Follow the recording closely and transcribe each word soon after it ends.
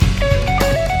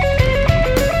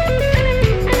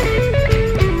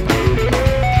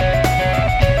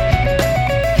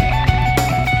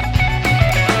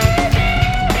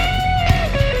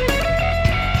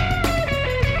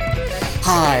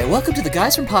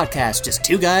Guys from Podcast, just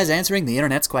two guys answering the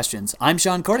internet's questions. I'm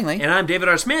Sean Cordingly. And I'm David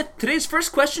R. Smith. Today's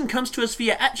first question comes to us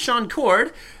via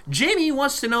 @SeanCord. Jamie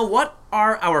wants to know, what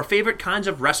are our favorite kinds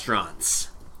of restaurants?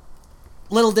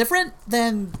 Little different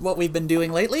than what we've been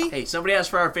doing lately. Hey, somebody asked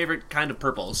for our favorite kind of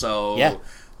purple, so yeah.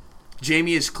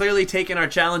 Jamie is clearly taking our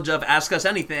challenge of Ask Us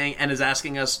Anything and is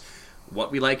asking us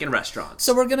what we like in restaurants.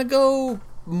 So we're going to go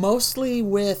mostly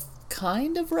with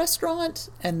kind of restaurant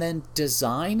and then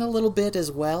design a little bit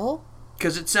as well.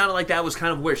 Because it sounded like that was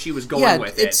kind of where she was going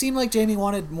with it. Yeah, it seemed like Jamie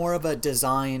wanted more of a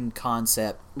design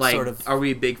concept. Like, sort of. Are we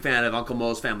a big fan of Uncle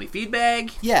Moe's Family Feed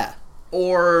Bag? Yeah.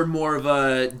 Or more of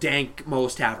a dank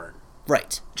Moe's Tavern?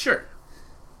 Right. Sure.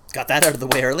 Got that out of the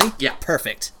way early? Yeah.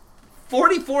 Perfect.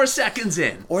 44 seconds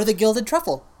in. Or the Gilded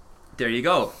Truffle. There you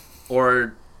go.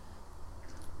 Or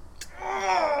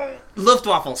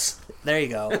Luftwaffles. There you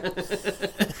go.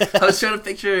 I was trying to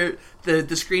picture the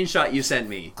screenshot you sent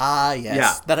me. Ah, yes.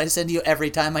 Yeah. That I send you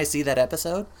every time I see that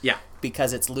episode. Yeah.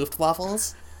 Because it's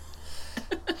Luftwaffles.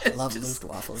 I love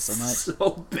Luftwaffles so much.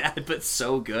 So bad, but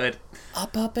so good.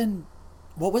 Up, and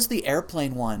what was the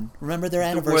airplane one? Remember their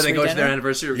anniversary Where they go dinner? to their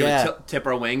anniversary, we're going to tip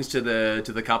our wings to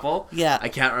the couple? Yeah. I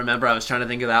can't remember. I was trying to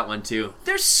think of that one, too.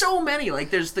 There's so many.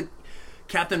 Like, there's the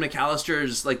Captain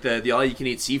McAllister's, like, the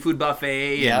all-you-can-eat seafood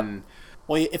buffet. Yep. And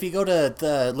well, if you go to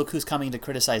the Look Who's Coming to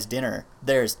Criticize dinner,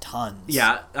 there's tons.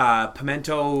 yeah,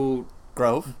 Pimento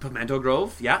Grove,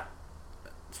 yeah.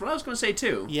 That's what I was going to say,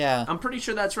 too. Yeah. I'm pretty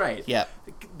sure that's right. Yeah.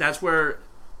 That's where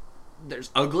there's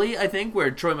Ugly, I think,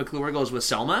 where Troy McClure goes with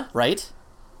Selma. Right?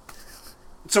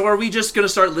 So are we just going to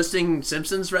start listing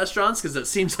Simpsons restaurants? Because it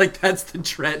seems like that's the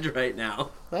trend right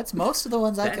now. That's most of the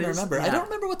ones I can remember. Yeah. I don't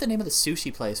remember what the name of the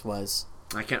sushi place was.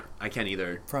 I can't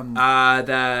either. From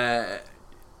the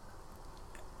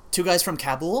Two Guys from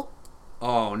Kabul.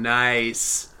 Oh,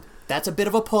 nice. That's a bit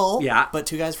of a pull. Yeah. But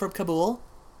Two Guys from Kabul.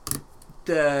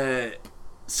 The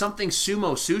something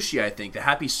sumo sushi, I think. The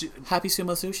Happy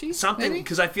Sumo Sushi? something,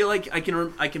 because I feel like I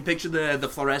can picture the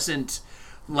fluorescent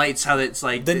lights, how it's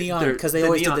like the neon, because they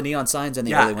always did the neon signs in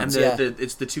the early ones. And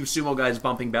it's the two sumo guys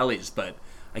bumping bellies, but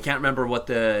I can't remember what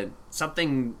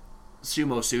something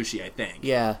sumo sushi, I think.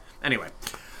 Yeah. Anyway,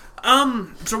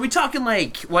 so are we talking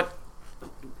like what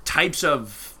types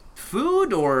of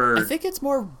food, or I think it's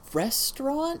more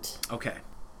restaurant.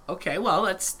 Okay. Well,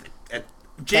 that's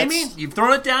Jamie. You've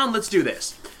thrown it down. Let's do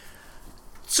this.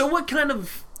 So, what kind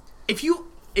of if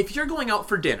you're going out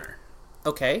for dinner?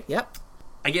 Okay. Yep.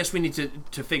 I guess we need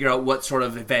to figure out what sort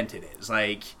of event it is.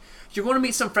 Like, you're going to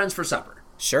meet some friends for supper.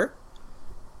 Sure.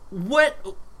 What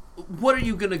are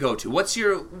you going to go to? What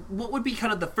would be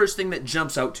kind of the first thing that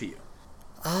jumps out to you?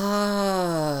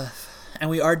 And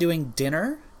we are doing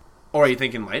dinner? Or are you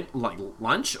thinking like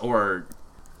lunch, or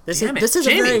Jamie,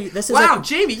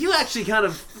 Jamie, you actually kind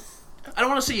of, I don't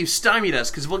want to say you stymied us,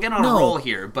 because we'll get on a roll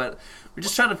here, but we're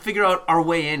just trying to figure out our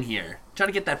way in here. Trying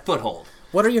to get that foothold.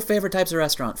 What are your favorite types of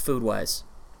restaurant, food-wise?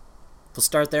 We'll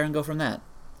start there and go from that.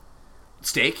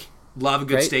 Steak. Love a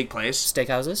good steak place.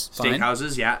 Steakhouses. Fine.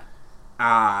 Steakhouses, yeah.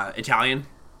 Italian.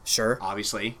 Sure.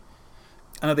 Obviously.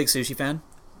 I'm a big sushi fan.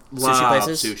 Love sushi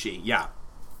places. Sushi, yeah.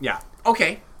 Yeah.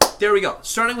 Okay, there we go.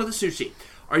 Starting with the sushi.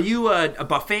 Are you a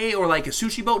buffet or like a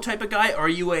sushi boat type of guy, or are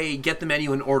you a get the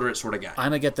menu and order it sort of guy?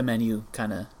 I'm a get the menu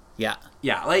kind of, yeah.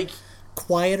 Yeah, like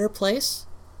quieter place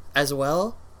as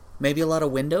well. Maybe a lot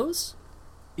of windows.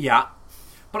 Yeah.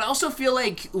 But I also feel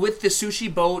like with the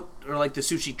sushi boat, or like the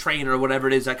sushi train, or whatever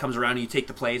it is that comes around and you take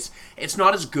the place, it's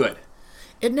not as good.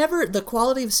 The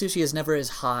quality of sushi is never as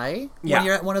high when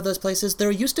you're at one of those places.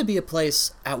 There used to be a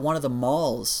place at one of the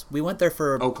malls. We went there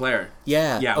for Eau Claire.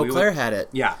 Yeah, Eau Claire had it.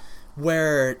 Yeah.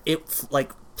 Where it,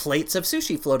 like, plates of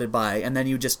sushi floated by, and then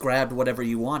you just grabbed whatever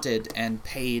you wanted and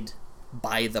paid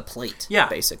by the plate,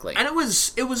 basically. And it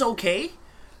was okay.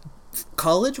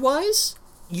 College-wise,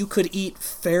 you could eat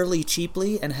fairly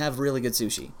cheaply and have really good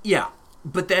sushi. Yeah.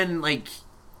 But then,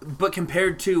 but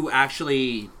compared to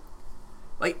actually,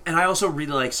 and I also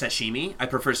really like sashimi. I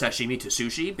prefer sashimi to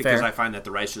sushi because I find that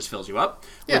the rice just fills you up,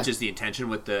 which is the intention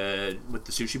with the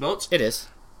sushi boats. It is.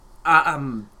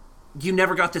 You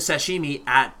never got the sashimi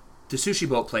at the sushi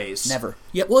boat place. Never.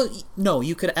 Yeah, well, no,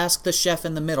 you could ask the chef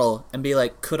in the middle and be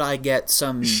like, could I get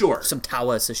some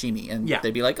tawa sashimi? And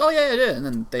they'd be like, oh, yeah, and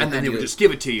then they would just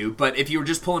give it to you. But if you were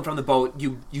just pulling from the boat,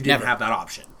 you didn't have that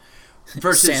option.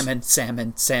 Versus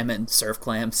salmon, surf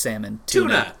clam, salmon,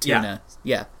 tuna.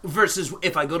 Yeah. Versus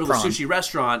if I go to a sushi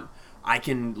restaurant, I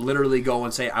can literally go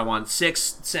and say, I want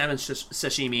 6 salmon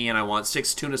sashimi, and I want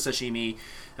 6 tuna sashimi,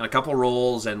 and a couple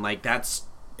rolls, and that's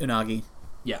unagi.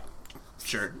 Yeah.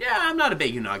 Sure. Yeah, I'm not a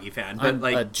big unagi fan, but I'm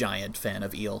a giant fan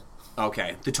of eel.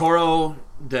 Okay. The Toro,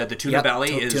 the tuna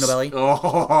belly is... Tuna belly.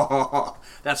 Oh,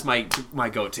 that's my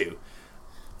go-to.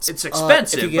 It's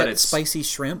expensive, if you get but it's... spicy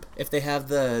shrimp, if they have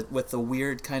with the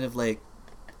weird kind of like...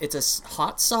 It's a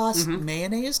hot sauce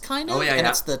mayonnaise kind of. Oh, yeah, and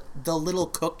it's the little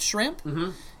cooked shrimp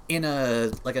in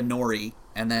a nori,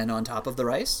 and then on top of the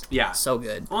rice. Yeah. So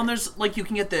good. Well, and there's, like, you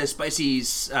can get the spicy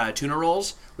tuna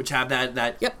rolls, which have that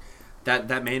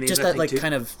mayonnaise, just that, like,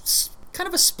 kind of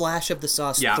a splash of the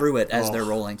sauce through it as they're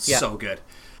rolling. Yeah. So good.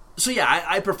 So, yeah,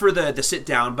 I prefer the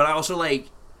sit-down, but I also like...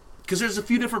 Because there's a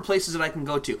few different places that I can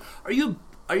go to. Are you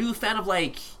a fan of,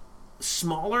 like,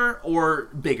 smaller or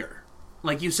bigger?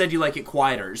 Like, you said you like it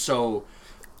quieter, so...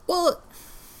 Well,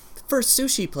 for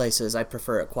sushi places, I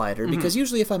prefer it quieter, because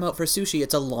usually if I'm out for sushi,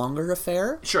 it's a longer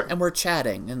affair. Sure. And we're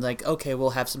chatting, and like, okay, we'll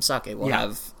have some sake, we'll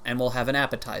have an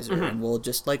appetizer, and we'll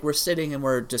just, like, we're sitting and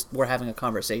we're having a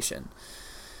conversation.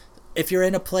 If you're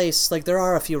in a place, like, there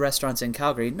are a few restaurants in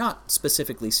Calgary, not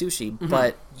specifically sushi,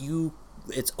 but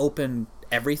it's open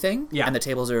everything, and the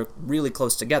tables are really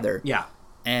close together. Yeah.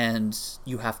 And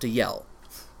you have to yell.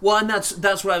 Well, and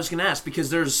that's what I was going to ask,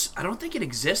 because I don't think it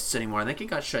exists anymore. I think it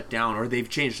got shut down, or they've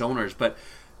changed owners, but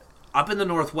up in the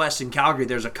Northwest in Calgary,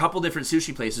 there's a couple different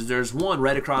sushi places. There's one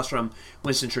right across from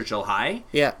Winston Churchill High.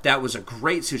 Yeah. That was a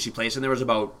great sushi place, and there was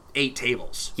about 8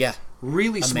 tables. Yeah.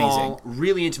 Really small,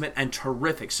 really intimate, and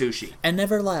terrific sushi. And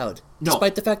never loud. No.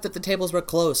 Despite the fact that the tables were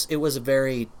close, it was a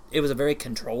very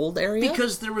controlled area.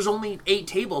 Because there was only 8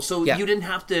 tables, so you didn't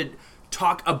have to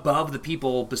talk above the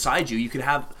people beside you. You could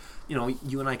have,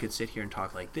 you and I could sit here and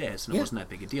talk like this, and it wasn't that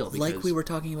big a deal. Because, like we were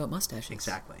talking about mustaches.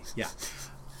 Exactly, yeah.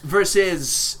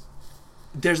 Versus,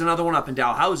 there's another one up in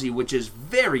Dalhousie, which is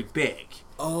very big.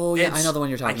 Oh, yeah, I know the one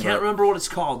you're talking about. I can't remember what it's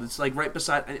called. It's like right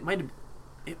beside,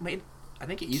 I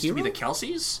think it used to be the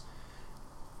Kelsey's.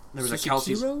 There was a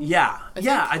Kelsey's. Yeah,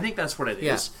 I think that's what it is.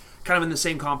 Yeah. Kind of in the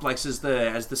same complex as the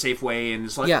Safeway, and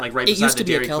it's like right beside it used the to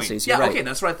be Dairy a Kelsey's. Queen. Yeah, right. Okay,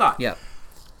 that's what I thought. Yeah.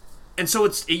 And so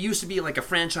it used to be like a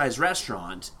franchise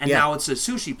restaurant, and now it's a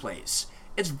sushi place.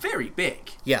 It's very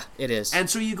big. Yeah, it is. And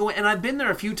so you go, and I've been there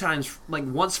a few times, like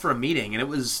once for a meeting, and it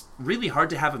was really hard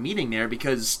to have a meeting there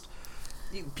because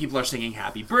people are singing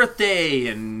happy birthday,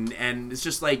 and it's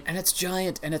just like... And it's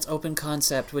giant, and it's open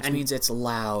concept, which means it's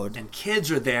loud. And kids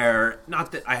are there.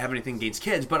 Not that I have anything against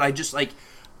kids, but I just like...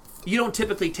 You don't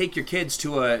typically take your kids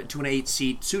to an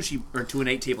 8-seat sushi, or to an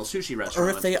 8-table sushi restaurant. Or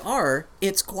if they are,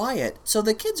 it's quiet, so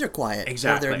the kids are quiet.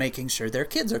 Exactly. Or they're making sure their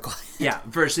kids are quiet. Yeah,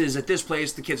 versus at this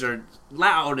place, the kids are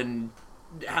loud and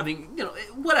having,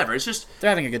 whatever. It's just... They're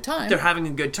having a good time. They're having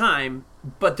a good time,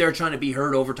 but they're trying to be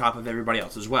heard over top of everybody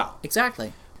else as well.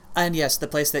 Exactly. And yes, the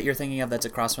place that you're thinking of that's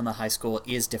across from the high school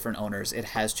is different owners. It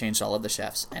has changed all of the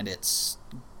chefs, and it's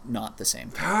not the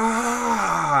same.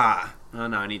 Oh,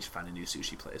 no, I need to find a new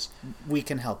sushi place. We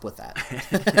can help with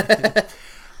that.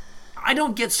 I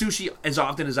don't get sushi as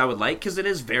often as I would like, because it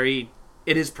is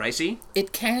pricey.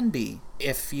 It can be.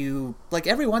 If you, like,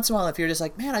 every once in a while, if you're just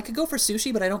like, man, I could go for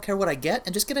sushi, but I don't care what I get,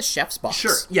 and just get a chef's box.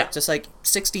 Sure, yeah. Just like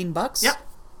 $16. Yeah.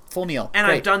 Full meal. And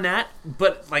Great. I've done that,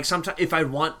 but like sometimes if I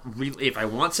want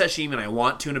sashimi and I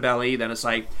want tuna belly, then it's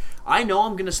like, I know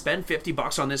I'm going to spend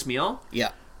 $50 on this meal.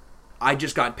 Yeah. I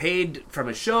just got paid from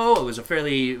a show. It was a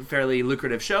fairly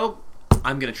lucrative show.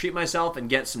 I'm going to treat myself and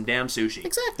get some damn sushi.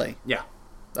 Exactly. Yeah.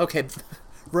 Okay.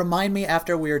 Remind me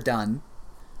after we're done.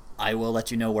 I will let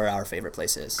you know where our favorite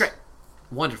place is. Great.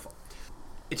 Wonderful.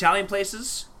 Italian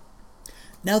places?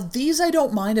 Now, these I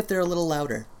don't mind if they're a little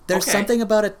louder. There's something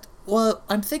about it. Well,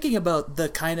 I'm thinking about the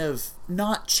kind of,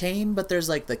 not chain, but there's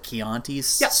like the Chianti's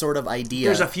sort of idea.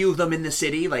 There's a few of them in the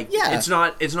city. Like, it's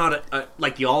not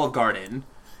like the Olive Garden.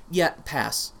 Yeah,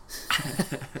 pass.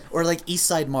 Or like East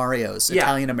Side Mario's,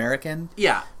 Italian American.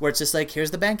 Yeah. Where it's just like,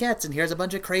 here's the banquettes, and here's a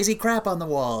bunch of crazy crap on the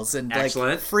walls, and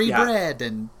Excellent. like free bread,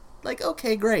 and like,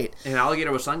 okay, great. An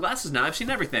alligator with sunglasses? Now I've seen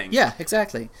everything. Yeah,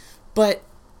 exactly. But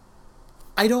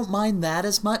I don't mind that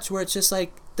as much, where it's just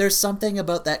like, there's something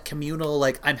about that communal,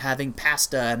 like, I'm having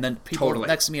pasta, and then people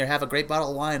next to me have a great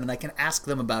bottle of wine, and I can ask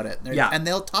them about it. And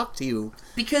they'll talk to you.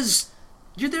 Because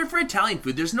you're there for Italian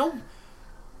food. There's no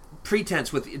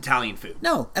pretense with Italian food.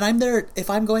 No, and I'm there, if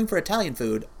I'm going for Italian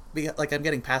food, like I'm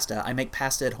getting pasta, I make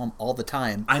pasta at home all the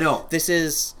time. I know. This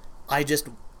is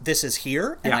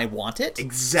here, and I want it.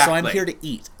 Exactly. So I'm here to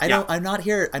eat. I'm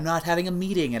not having a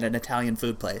meeting at an Italian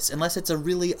food place, unless it's a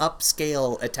really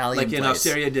upscale Italian place. Like in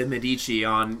Osteria de Medici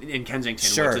in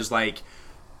Kensington, which is like...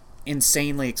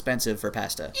 insanely expensive for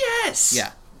pasta. Yes!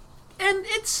 Yeah. And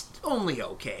it's only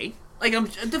okay. Like,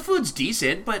 the food's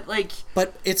decent, but like...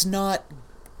 But it's not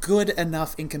good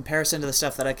enough in comparison to the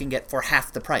stuff that I can get for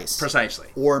half the price. Precisely.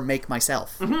 Or make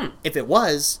myself. Mm-hmm. If it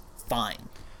was, fine.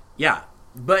 Yeah.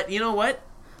 But you know what?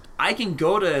 I can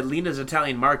go to Lena's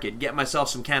Italian Market, get myself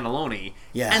some cannelloni,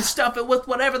 and stuff it with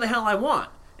whatever the hell I want.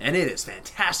 And it is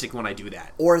fantastic when I do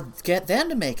that. Or get them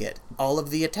to make it. All of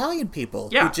the Italian people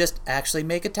who just actually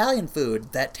make Italian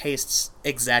food that tastes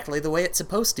exactly the way it's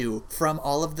supposed to from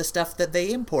all of the stuff that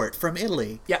they import from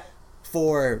Italy. Yeah.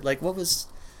 For, like, what was...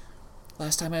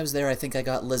 Last time I was there, I think I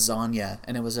got lasagna,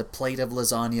 and it was a plate of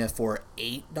lasagna for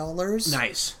 $8.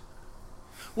 Nice.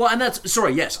 Well, and that's...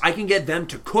 Sorry, yes, I can get them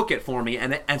to cook it for me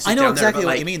and sit down there. I know exactly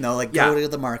what you mean, though. Like, go to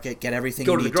the market, get everything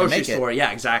you need to make it. Go to the grocery store,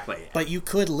 yeah, exactly. But you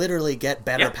could literally get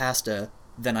better pasta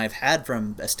than I've had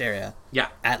from Asteria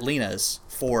at Lena's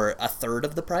for a third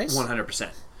of the price. 100%.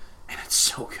 And it's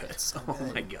so good.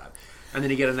 Oh, my God. And then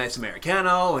you get a nice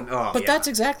Americano, and But that's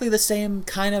exactly the same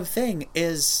kind of thing,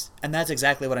 and that's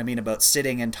exactly what I mean about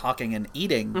sitting and talking and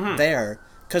eating there.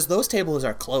 Because those tables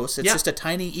are close. It's just a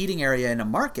tiny eating area in a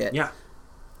market. Yeah.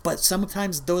 But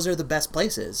sometimes those are the best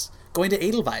places. Going to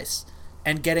Edelweiss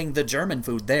and getting the German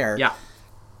food there. Yeah.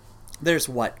 There's,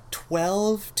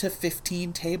 12 to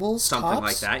 15 tables Something tops?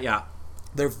 like that, yeah.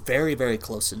 They're very, very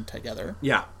close in together.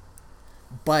 Yeah.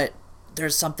 But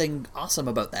there's something awesome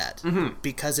about that.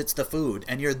 Because it's the food,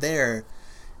 and you're there,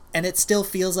 and it still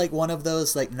feels like one of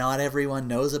those, like, not everyone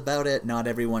knows about it, not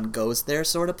everyone goes there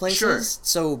sort of places. Sure.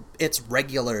 So it's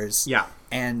regulars. Yeah.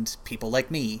 And people like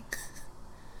me.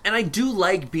 And I do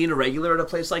like being a regular at a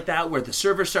place like that where the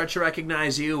server starts to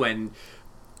recognize you and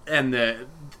the,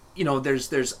 you know,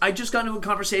 there's I just got into a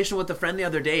conversation with a friend the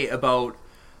other day about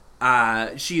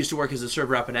she used to work as a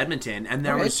server up in Edmonton, and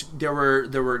there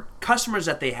were customers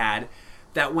that they had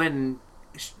that when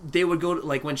they would go to,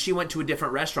 like when she went to a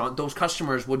different restaurant, those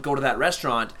customers would go to that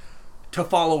restaurant to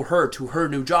follow her to her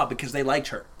new job because they liked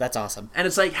her. That's awesome. And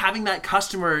it's like having that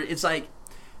customer, it's like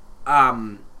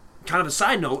kind of a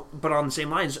side note, but on the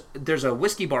same lines, there's a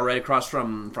whiskey bar right across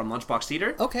from Lunchbox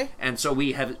Theater. Okay. And so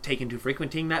we have taken to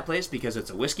frequenting that place because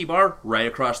it's a whiskey bar right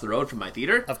across the road from my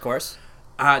theater. Of course.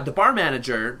 The bar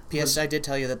manager... P.S. I did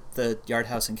tell you that the Yard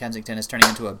House in Kensington is turning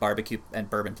into a barbecue and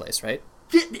bourbon place, right?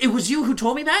 It was you who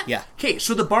told me that? Yeah. Okay,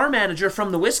 so the bar manager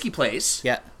from the whiskey place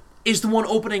is the one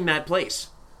opening that place.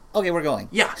 Okay, we're going.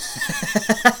 Yeah.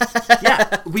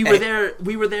 Yeah. We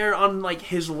were there on like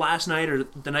his last night or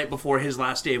the night before his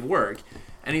last day of work.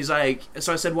 And he's like,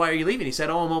 so I said, why are you leaving? He said,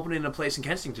 I'm opening a place in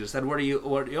Kensington. I said, what are you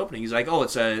opening? He's like,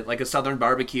 it's a southern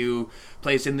barbecue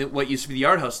place in what used to be the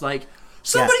Yard House. Like,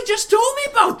 somebody just told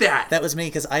me about that. That was me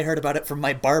because I heard about it from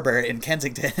my barber in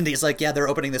Kensington. And he's like, yeah, they're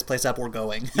opening this place up. We're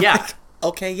going. Yeah. Like,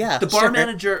 okay, yeah. The bar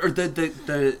manager or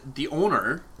the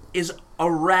owner is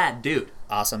a rad dude.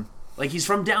 Awesome. Like, he's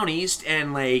from down east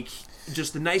and, like,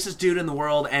 just the nicest dude in the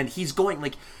world. And he's going,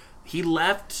 like, he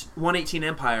left 118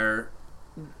 Empire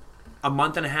a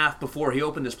month and a half before he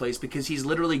opened this place because he's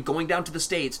literally going down to the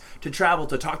States to travel,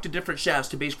 to talk to different chefs,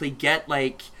 to basically get,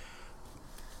 like,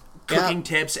 cooking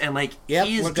tips. And, like,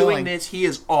 he is doing this. He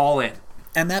is all in.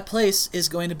 And that place is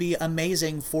going to be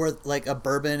amazing for, like, a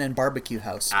bourbon and barbecue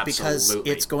house. Absolutely. Because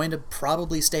it's going to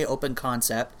probably stay open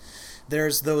concept.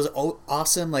 There's those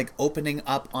awesome, like, opening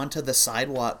up onto the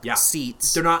sidewalk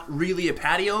seats. They're not really a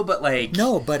patio, but, like...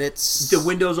 No, but it's... The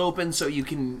window's open so you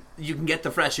can get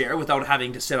the fresh air without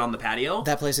having to sit on the patio.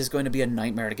 That place is going to be a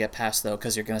nightmare to get past, though,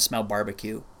 because you're going to smell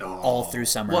barbecue all through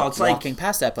summer. Well, it's walking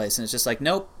past that place, and it's just like,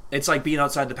 nope. It's like being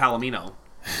outside the Palomino.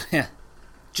 Yeah.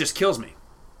 Just kills me.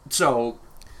 So,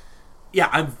 yeah,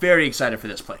 I'm very excited for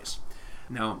this place.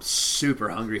 Now I'm super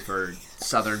hungry for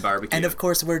southern barbecue. And of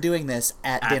course we're doing this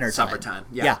at dinner time. Supper time.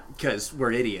 Yeah. Because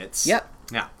we're idiots. Yep.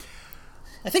 Yeah.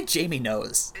 I think Jamie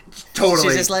knows. Totally.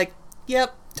 She's just like,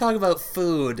 yep, talk about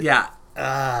food. Yeah.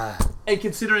 And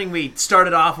considering we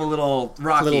started off a little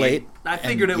rocky, a little late, I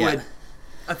figured it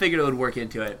would work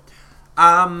into it.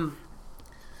 I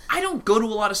don't go to a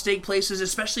lot of steak places,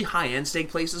 especially high-end steak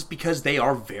places, because they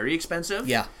are very expensive.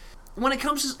 Yeah. When it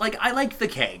comes to, like, I like the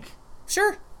Keg.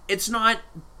 Sure. It's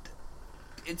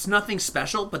nothing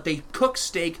special, but they cook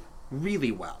steak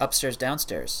really well. Upstairs,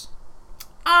 downstairs.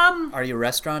 Are you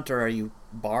restaurant or are you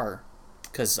bar?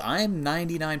 Because I'm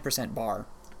 99% bar.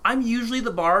 I'm usually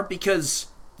the bar because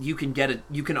you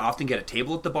can often get a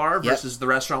table at the bar versus the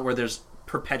restaurant where there's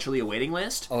perpetually a waiting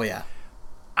list. Oh yeah.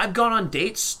 I've gone on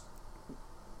dates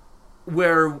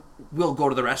where we'll go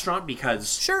to the restaurant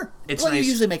because it's nice. You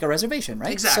usually make a reservation,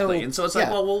 right? Exactly. And so it's like,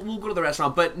 we'll go to the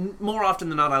restaurant, but more often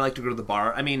than not I like to go to the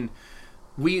bar. I mean,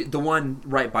 the one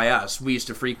right by us, we used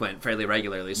to frequent fairly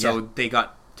regularly, so they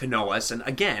got to know us. And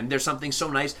again, there's something so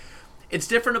nice. It's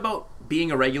different about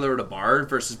being a regular at a bar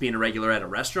versus being a regular at a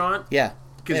restaurant. Yeah.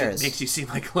 Because it makes you seem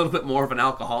like a little bit more of an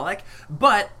alcoholic.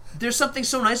 But there's something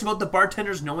so nice about the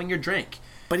bartenders knowing your drink.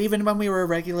 But even when we were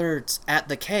regulars at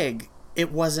the Keg,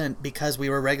 it wasn't because we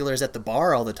were regulars at the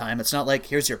bar all the time. It's not like,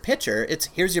 here's your pitcher. It's,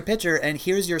 here's your pitcher, and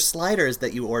here's your sliders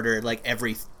that you order, like,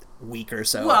 every week or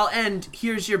so. Well, and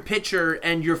here's your pitcher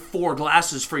and your 4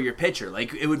 glasses for your pitcher.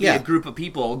 Like, it would be a group of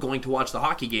people going to watch the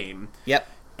hockey game. Yep.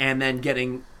 And then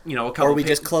getting, a couple... Or we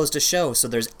just closed a show, so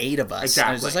there's 8 of us. Exactly.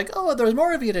 And it's just like, oh, there's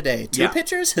more of you today. 2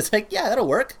 pitchers? It's like, yeah, that'll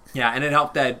work. Yeah, and it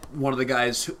helped that one of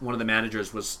the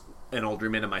managers was an old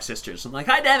roommate of my sister's. I'm like,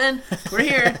 hi, Devin. We're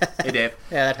here. Hey, Dave.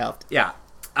 Yeah, that helped. Yeah.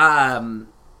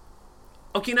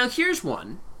 Okay, now here's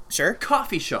one. Sure.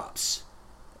 Coffee shops.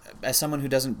 As someone who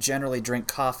doesn't generally drink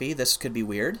coffee, this could be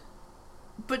weird.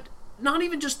 But not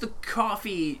even just the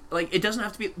coffee. Like, it doesn't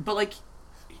have to be... But, like...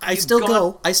 I still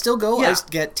go. Yeah. I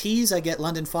get teas. I get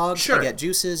London Fog. Sure. I get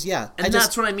juices. Yeah. And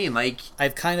that's what I mean. Like,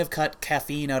 I've kind of cut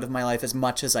caffeine out of my life as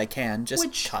much as I can, just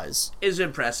because. Is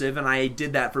impressive, and I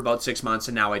did that for about 6 months,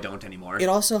 and now I don't anymore. It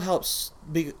also helps.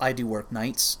 I do work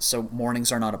nights, so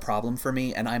mornings are not a problem for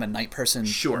me, and I'm a night person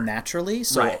naturally.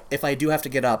 So if I do have to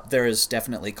get up, there is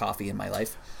definitely coffee in my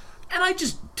life. And I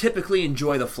just typically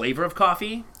enjoy the flavor of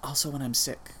coffee. Also, when I'm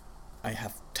sick, I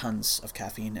have tons of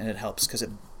caffeine, and it helps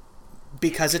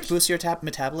because it boosts your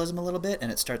metabolism a little bit,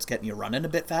 and it starts getting you running a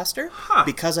bit faster.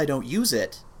 Because I don't use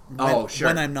it.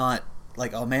 When I'm not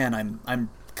like, oh man, I'm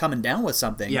coming down with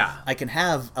something. Yeah. I can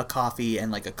have a coffee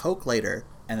and like a Coke later,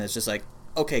 and it's just like,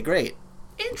 okay, great.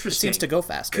 Interesting. It seems to go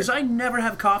faster. Because I never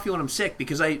have coffee when I'm sick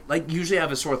because I usually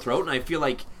have a sore throat, and I feel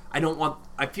like I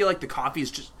feel like the coffee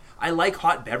is just. I like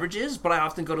hot beverages, but I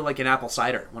often go to like an apple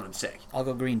cider when I'm sick. I'll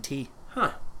go green tea.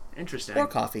 Huh. Interesting. Or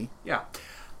coffee. Yeah.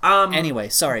 Anyway,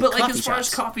 sorry. But like as far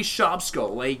as coffee shops go,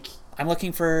 like I'm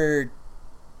looking for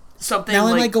something. Now,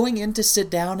 like, am I going in to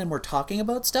sit down and we're talking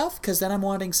about stuff? Because then I'm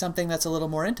wanting something that's a little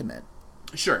more intimate.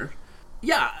 Sure.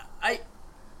 Yeah.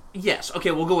 Yes.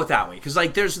 Okay, we'll go with that way. Because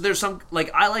like there's some like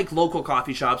I like local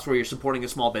coffee shops where you're supporting a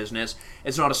small business.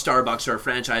 It's not a Starbucks or a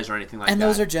franchise or anything like that. And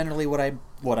those are generally what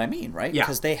I mean, right? Yeah.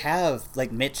 Because they have like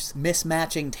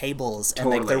mismatching tables and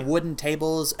like they're wooden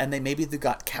tables, and they've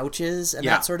got couches and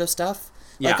that sort of stuff.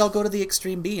 Like I'll go to the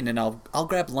Extreme Bean and I'll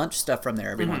grab lunch stuff from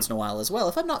there every once in a while as well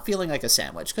if I'm not feeling like a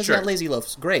sandwich, because that Lazy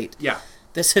Loaf's great. Yeah.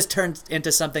 This has turned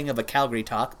into something of a Calgary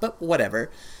talk, but whatever.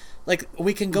 Like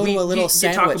we can go to a little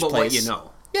sandwich talk about place. What you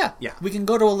know. Yeah. We can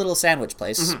go to a little sandwich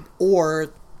place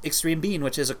or Extreme Bean,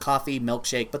 which is a coffee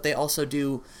milkshake, but they also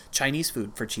do Chinese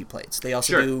food for cheap plates. They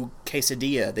also do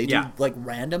quesadilla. They do like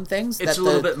random things. It's a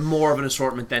little bit more of an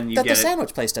assortment than you get. That the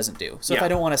sandwich place doesn't do. So if I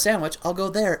don't want a sandwich, I'll go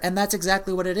there, and that's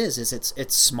exactly what it is.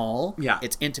 It's small. Yeah.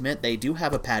 It's intimate. They do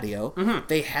have a patio.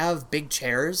 They have big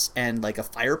chairs and like a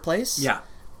fireplace. Yeah.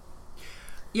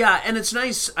 Yeah, and it's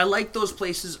nice. I like those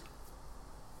places.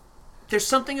 There's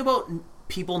something about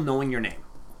people knowing your name.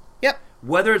 Yep.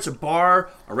 Whether it's a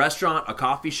bar, a restaurant, a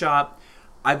coffee shop.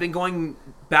 I've been going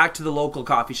back to the local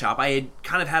coffee shop. I had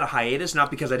kind of had a hiatus,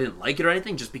 not because I didn't like it or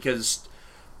anything, just because...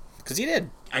 Because you did.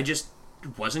 I just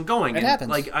wasn't going. It happens.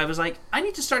 Like, I was like, I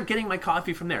need to start getting my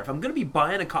coffee from there. If I'm going to be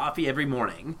buying a coffee every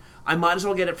morning, I might as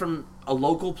well get it from a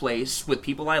local place with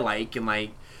people I like. And like,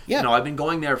 I've been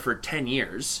going there for 10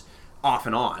 years, off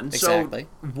and on. Exactly.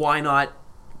 So why not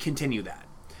continue that?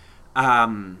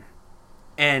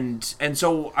 And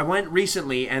so I went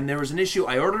recently, and there was an issue.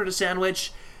 I ordered a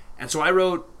sandwich, and so I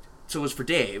wrote, so it was for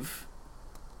Dave,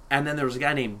 and then there was a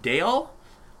guy named Dale,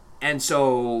 and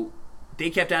so they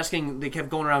kept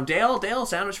going around, Dale,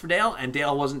 sandwich for Dale, and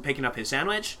Dale wasn't picking up his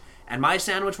sandwich, and my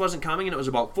sandwich wasn't coming, and it was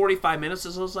about 45 minutes,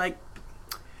 so I was like,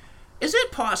 is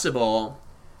it possible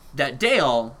that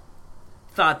Dale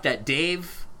thought that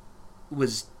Dave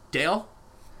was Dale?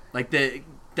 Like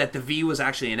that the V was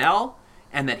actually an L?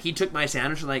 And that he took my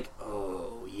sandwich and like,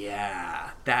 oh,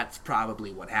 yeah, that's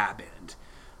probably what happened.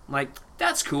 I'm like,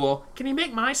 that's cool. Can you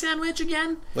make my sandwich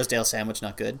again? Was Dale's sandwich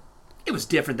not good? It was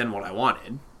different than what I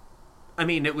wanted. I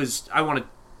mean, I wanted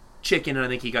chicken and I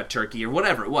think he got turkey or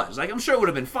whatever it was. Like, I'm sure it would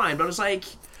have been fine, but it was like,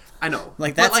 I know.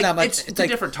 Like, that's not much. It's like, a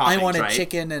different topic, I wanted right?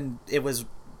 chicken and it was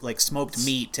like smoked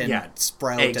meat and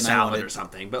sprout egg and salad I wanted, or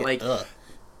something. But like...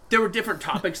 There were different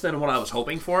topics than what I was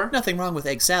hoping for. Nothing wrong with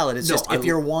egg salad. It's just if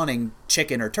you're wanting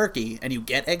chicken or turkey and you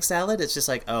get egg salad, it's just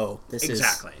like, oh, this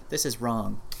is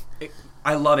wrong.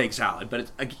 I love egg salad, but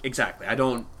exactly. I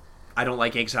don't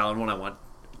like egg salad when I want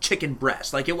chicken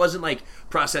breast. Like it wasn't like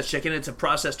processed chicken; it's a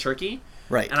processed turkey,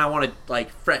 right? And I wanted like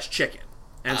fresh chicken,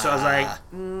 and so I was like,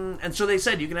 and so they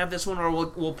said you can have this one, or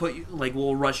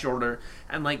we'll rush your order,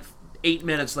 and like 8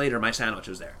 minutes later, my sandwich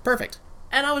was there. Perfect.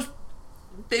 And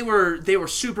They were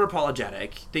super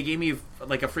apologetic. They gave me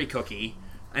like a free cookie,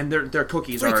 and their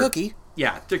cookies free cookie.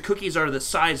 Yeah, their cookies are the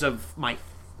size of my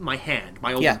my hand,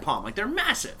 my open palm. Like, they're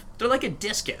massive. They're like a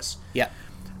discus. Yeah.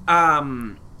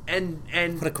 And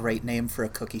what a great name for a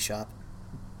cookie shop.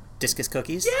 Discus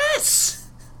Cookies? Yes!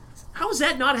 How has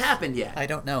that not happened yet? I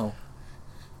don't know.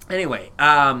 Anyway,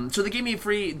 so they gave me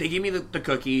the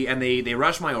cookie, and they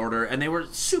rushed my order, and they were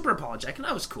super apologetic, and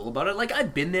I was cool about it. Like,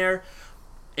 I'd been there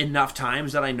enough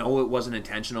times that I know it wasn't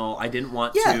intentional. I didn't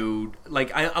want to,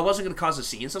 like, I wasn't going to cause a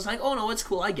scene, so I was like, oh no, it's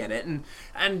cool, I get it. And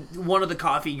one of the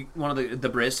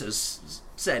baristas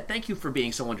said, thank you for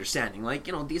being so understanding. Like,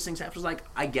 you know, these things happen. I was like,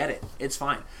 I get it. It's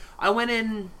fine. I went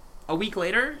in a week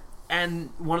later,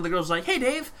 and one of the girls was like, hey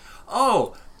Dave,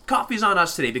 coffee's on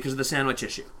us today because of the sandwich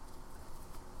issue.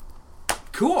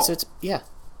 Cool. So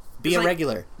be a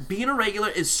regular. Being a regular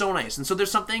is so nice. And so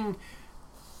there's something,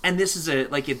 and this is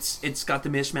it's got the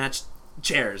mismatched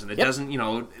chairs, and it doesn't, you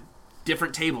know,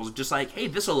 different tables, just like, hey,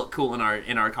 this will look cool in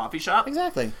our coffee shop.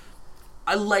 Exactly.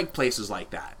 I like places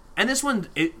like that. And this one,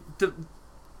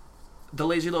 the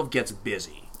Lazy Loaf gets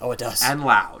busy. Oh, it does. And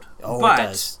loud. Oh, it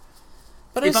does.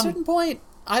 But at a certain point,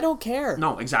 I don't care.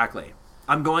 No, exactly.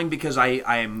 I'm going because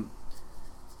I'm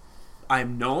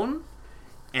known,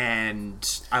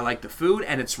 and I like the food,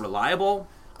 and it's reliable.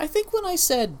 I think when I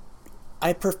said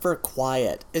I prefer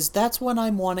quiet, that's when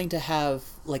I'm wanting to have,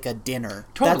 like, a dinner.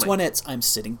 Totally. That's when I'm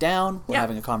sitting down, we're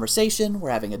having a conversation,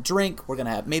 we're having a drink, we're going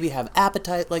to maybe have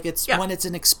appetite. Like, it's when it's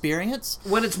an experience.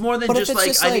 When it's more than just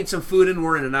like, I need some food and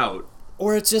we're in and out.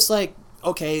 Or it's just like,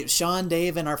 okay, Shaun,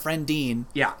 Dave, and our friend Dean,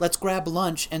 let's grab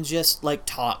lunch and just, like,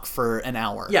 talk for an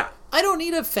hour. Yeah. I don't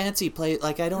need a fancy place.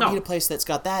 Like, I don't need a place that's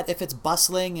got that. If it's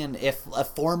bustling and if a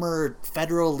former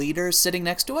federal leader's sitting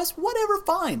next to us, whatever,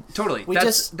 fine. Totally.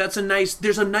 There's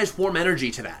a nice warm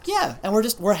energy to that. Yeah, and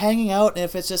we're hanging out, and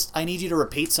if it's just, I need you to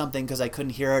repeat something because I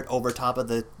couldn't hear it over top of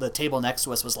the table next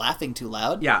to us was laughing too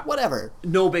loud. Yeah. Whatever.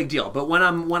 No big deal. But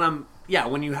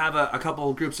when you have a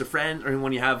couple groups of friends, or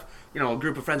when you have, you know, a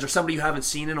group of friends or somebody you haven't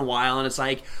seen in a while, and it's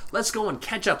like, let's go and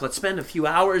catch up, let's spend a few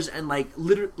hours and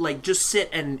just sit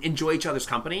and enjoy each other's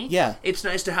company. Yeah. It's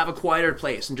nice to have a quieter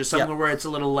place and just somewhere where it's a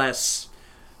little less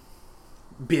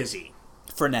busy.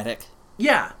 Frenetic.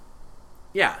 Yeah.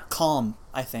 Yeah. Calm,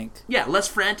 I think. Yeah, less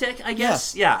frantic, I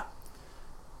guess. Yeah.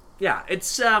 Yeah,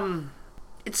 it's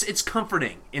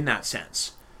comforting in that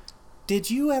sense.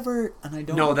 Did you ever, and I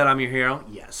don't know that I'm your hero?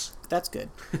 Yes. That's good.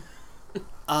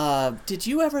 Did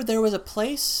you ever, there was a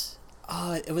place,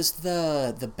 it was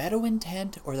the Bedouin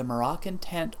tent or the Moroccan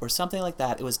tent or something like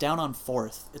that. It was down on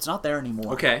 4th. It's not there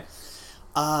anymore. Okay.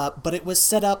 But it was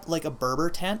set up like a Berber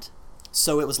tent.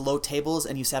 So it was low tables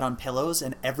and you sat on pillows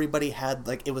and everybody had,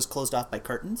 like, it was closed off by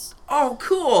curtains. Oh,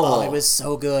 cool. Oh, it was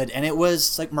so good. And it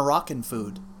was like Moroccan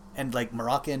food. And like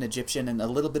Moroccan, Egyptian, and a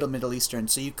little bit of Middle Eastern.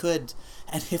 So you could,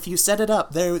 and if you set it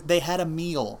up, they had a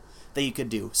meal that you could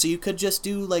do. So you could just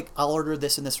do, like, I'll order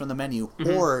this and this from the menu.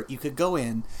 Mm-hmm. Or you could go in,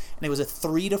 and it was a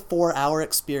 3 to 4 hour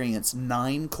experience,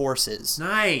 9 courses.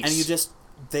 Nice. And you just,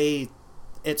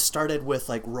 it started with,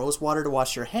 like, rose water to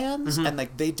wash your hands, and,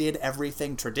 like, they did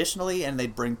everything traditionally, and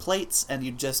they'd bring plates, and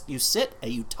you sit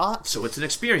and you talk. So it's an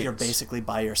experience. You're basically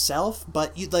by yourself,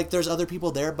 but there's other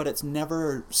people there, but it's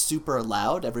never super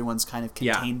loud. Everyone's kind of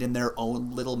contained in their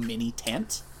own little mini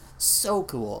tent. So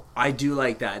cool. I do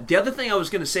like that. The other thing I was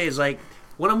going to say is, like,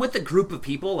 when I'm with a group of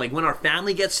people, like when our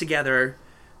family gets together,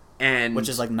 and which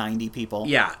is like 90 people.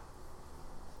 Yeah.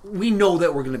 We know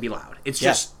that we're going to be loud. It's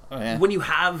just when you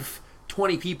have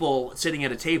 20 people sitting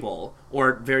at a table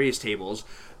or various tables,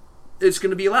 it's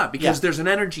going to be loud because there's an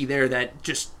energy there that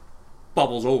just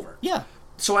bubbles over. Yeah.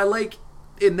 So I like,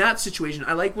 in that situation,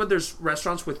 I like when there's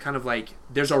restaurants with kind of like,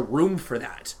 there's a room for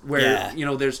that. Where, you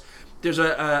know, there's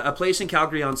a place in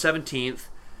Calgary on 17th.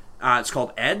 It's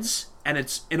called Ed's, and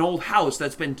it's an old house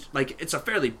that's been, like, it's a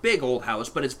fairly big old house,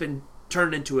 but it's been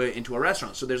turned into a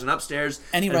restaurant. So there's an upstairs,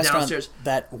 any and restaurant downstairs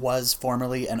that was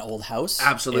formerly an old house,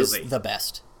 absolutely, is the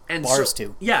best. And bars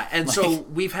too. Yeah, and so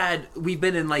we've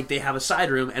been in, like, they have a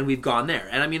side room, and we've gone there.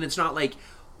 And I mean, it's not like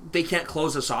they can't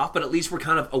close us off, but at least we're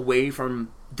kind of away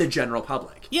from the general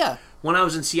public. Yeah. When I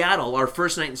was in Seattle, our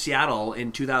first night in Seattle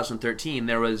in 2013,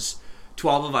 there was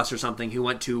 12 of us or something who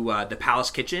went to the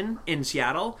Palace Kitchen in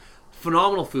Seattle.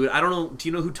 Phenomenal food. I don't know, do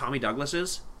you know who Tommy Douglas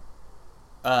is?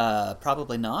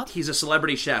 Probably not. He's a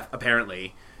celebrity chef,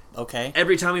 apparently. Okay.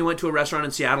 Every time we went to a restaurant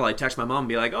in Seattle, I'd text my mom and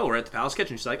be like, oh, we're at the Palace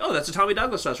Kitchen. She's like, oh, that's a Tommy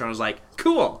Douglas restaurant. I was like,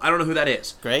 cool. I don't know who that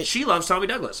is. Great. She loves Tommy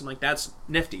Douglas. I'm like, that's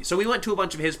nifty. So we went to a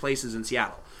bunch of his places in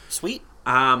Seattle. Sweet.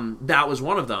 That was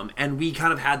one of them. And we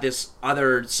kind of had this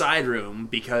other side room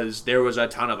because there was a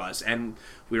ton of us. And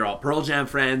we were all Pearl Jam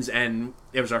friends, and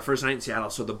it was our first night in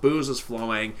Seattle. So the booze was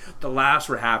flowing. The laughs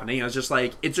were happening. I was just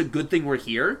like, it's a good thing we're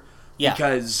here. Yeah.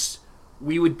 Because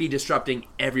we would be disrupting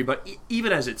everybody.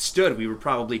 Even as it stood, we were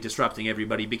probably disrupting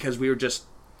everybody because we were just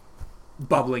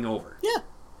bubbling over. Yeah.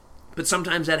 But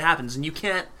sometimes that happens, and you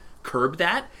can't curb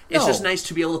that. It's just nice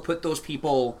to be able to put those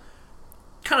people,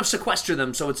 kind of sequester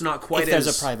them so it's not quite if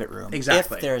there's a private room.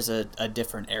 Exactly. If there's a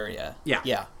different area. Yeah.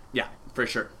 Yeah. Yeah, for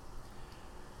sure.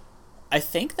 I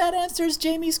think that answers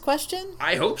Jamie's question.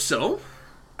 I hope so.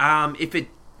 If it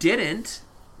didn't,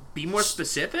 be more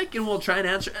specific, and we'll try and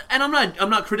answer. And I'm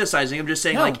not criticizing. I'm just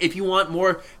saying, like, if you want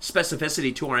more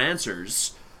specificity to our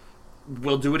answers,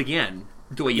 we'll do it again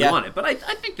the way you want it. But I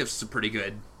think this is a pretty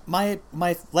good. My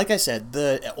like I said,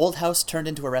 the old house turned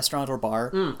into a restaurant or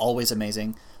bar. Always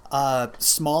amazing.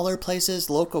 Smaller places,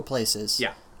 local places.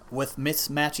 Yeah. With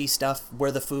mismatchy stuff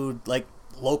where the food, like,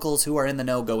 locals who are in the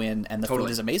know go in and the food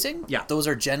is amazing. Yeah. Those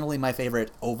are generally my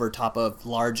favorite over top of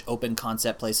large open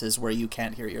concept places where you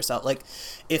can't hear yourself. Like,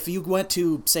 if you went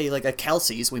to, say, like a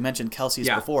Kelsey's, we mentioned Kelsey's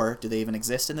before. Do they even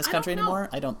exist in this country anymore?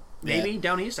 I don't. Maybe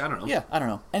down east? I don't know. Yeah, I don't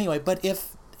know. Anyway, but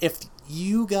if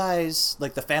you guys,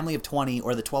 like the family of 20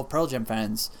 or the 12 Pearl Jam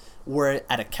fans, were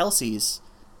at a Kelsey's,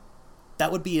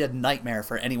 that would be a nightmare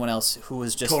for anyone else who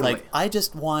was just like, I've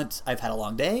had a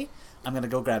long day, I'm going to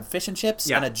go grab fish and chips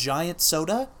and a giant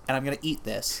soda, and I'm going to eat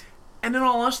this. And in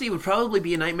all honesty, it would probably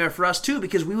be a nightmare for us, too,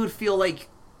 because we would feel like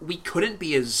we couldn't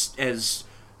be as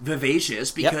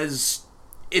vivacious because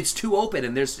it's too open,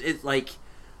 and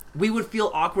we would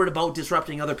feel awkward about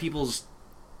disrupting other people's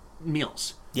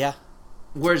meals. Yeah.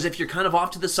 Whereas if you're kind of off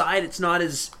to the side, it's not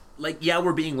as, like,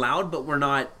 we're being loud, but we're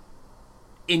not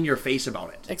in your face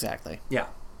about it. Exactly. Yeah.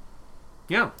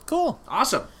 Yeah. Cool.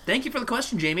 Awesome. Thank you for the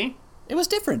question, Jamie. It was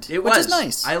different. Which is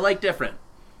nice. I like different.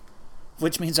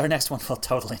 Which means our next one will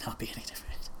totally not be any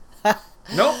different.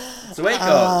 Nope. That's the way it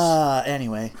goes.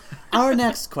 Anyway, our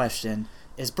next question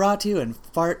is brought to you in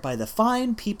part by the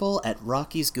fine people at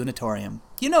Rocky's Goonatorium.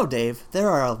 You know, Dave, there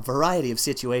are a variety of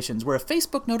situations where a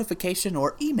Facebook notification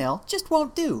or email just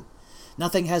won't do.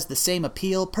 Nothing has the same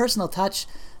appeal, personal touch,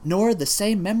 nor the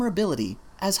same memorability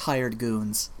as hired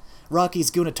goons.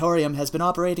 Rocky's Goonatorium has been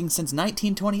operating since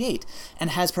 1928 and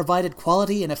has provided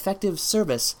quality and effective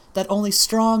service that only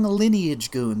strong lineage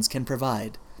goons can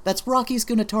provide. That's Rocky's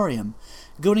Goonatorium.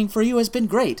 Gooning for you has been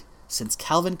great since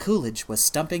Calvin Coolidge was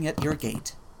stumping at your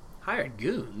gate. Hired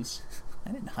goons?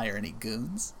 I didn't hire any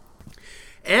goons.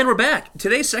 And we're back.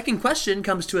 Today's second question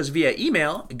comes to us via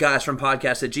email,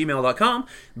 guysfrompodcast@gmail.com.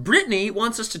 Brittany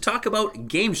wants us to talk about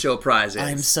game show prizes.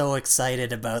 I'm so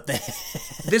excited about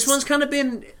this. This one's kind of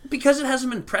been, because it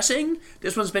hasn't been pressing,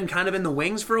 this one's been kind of in the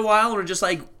wings for a while. We're just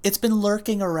like... It's been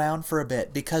lurking around for a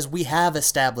bit because we have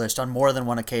established on more than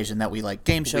one occasion that we like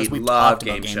game shows. We've talked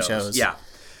about game shows. Yeah.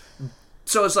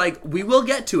 So it's like, we will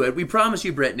get to it. We promise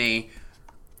you, Brittany.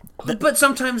 But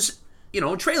sometimes...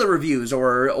 trailer reviews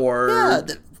or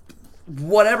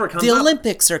whatever comes up. The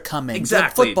Olympics are coming.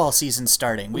 Exactly. The football season's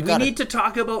starting. We need to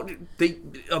talk about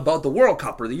the World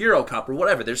Cup or the Euro Cup or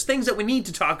whatever. There's things that we need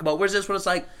to talk about. Whereas this one, it's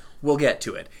like, we'll get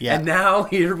to it. Yeah. And now,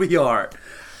 here we are.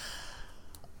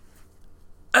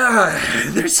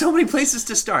 There's so many places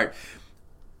to start.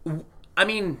 I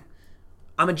mean,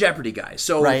 I'm a Jeopardy guy.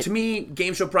 So to me,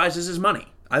 game show prizes is money.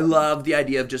 I love the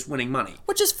idea of just winning money.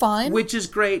 Which is fine. Which is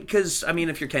great, because, I mean,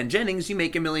 if you're Ken Jennings, you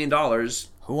make $1 million.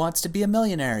 Who wants to be a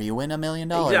millionaire? You win $1 million.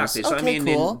 Exactly. So, okay, in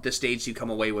the States, you come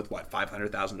away with,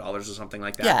 $500,000 or something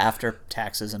like that? Yeah, after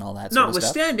taxes and all that sort of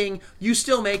stuff. Notwithstanding, you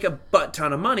still make a butt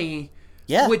ton of money,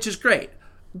 yeah, which is great.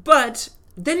 But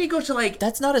then you go to,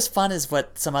 That's not as fun as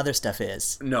what some other stuff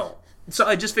is. No. So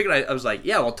I just figured, I was like,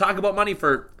 yeah, we'll talk about money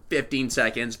for 15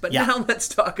 seconds, but now let's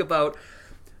talk about...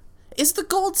 Is the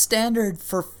gold standard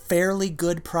for fairly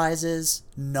good prizes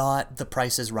not The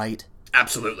Price is Right?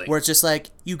 Absolutely. Where it's just like,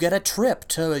 you get a trip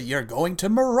you're going to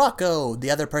Morocco. The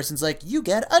other person's like, you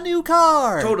get a new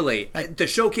car. Totally. The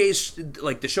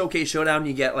showcase showdown,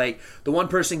 you get the one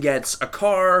person gets a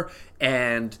car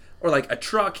or a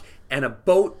truck and a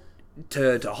boat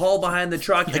to haul behind the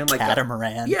truck. The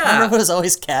catamaran. Yeah. Remember it was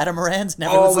always catamarans?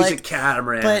 Never always a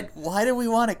catamaran. But why do we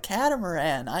want a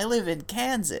catamaran? I live in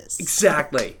Kansas.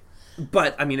 Exactly.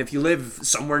 But, I mean, if you live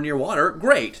somewhere near water,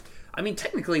 great. I mean,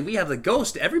 technically, we have the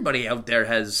Ghost. Everybody out there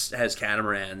has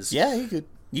catamarans. Yeah,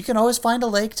 you can always find a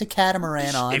lake to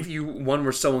catamaran on. If one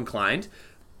were so inclined.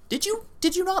 Did you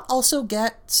not also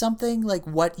get something like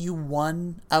what you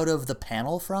won out of the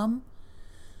panel from?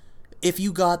 if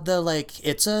you got the, like,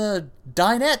 it's a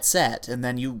dinette set, and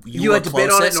then you had to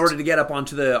bid on it in order to get up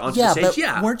onto the stage.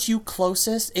 But weren't you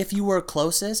closest? If you were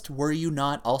closest, were you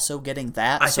not also getting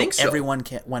that? I think so. Everyone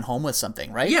went home with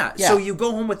something, right? Yeah. So you go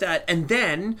home with that, and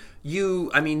then you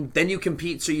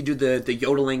compete. So you do the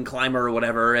yodeling climber or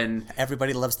whatever, and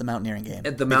everybody loves the mountaineering game.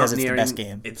 The mountaineering, it's the best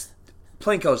game.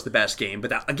 Plinko's the best game, but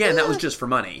that was just for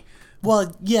money.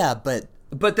 Well, yeah, but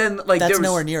then, like, that's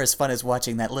nowhere near as fun as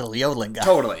watching that little yodeling guy.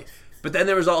 Totally. But then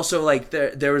there was also, like,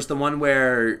 there was the one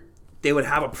where they would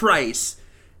have a price.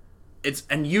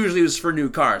 And usually it was for new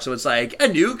cars. So it's like, a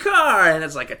new car! And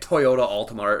it's like a Toyota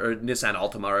Altima or Nissan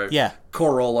Altima or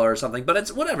Corolla or something. But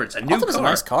it's whatever. It's a new Altima's car. A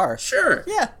nice car. Sure.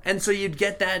 Yeah. And so you'd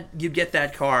get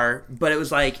that car. But it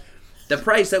was like, the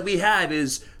price that we have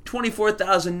is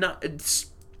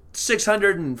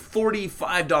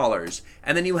 $24,645.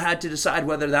 And then you had to decide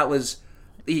whether that was...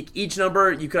 Each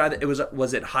number, you could either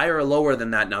was it higher or lower than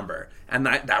that number, and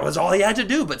that was all you had to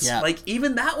do. But like,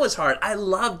 even that was hard. I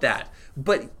loved that.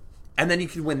 And then you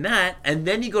could win that, and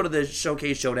then you go to the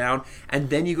showcase showdown,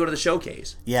 and then you go to the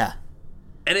showcase. Yeah.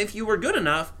 And if you were good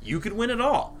enough, you could win it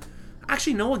all. I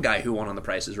actually know a guy who won on The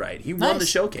Price is Right. He won the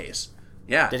showcase.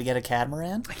 Yeah. Did he get a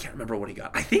catamaran? I can't remember what he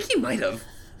got. I think he might have,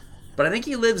 but I think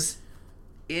he lives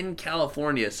in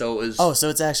California, so it was... Oh, so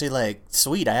it's actually like,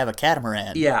 sweet, I have a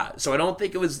catamaran. Yeah, so I don't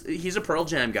think it was... He's a Pearl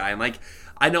Jam guy, and, like,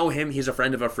 I know him, he's a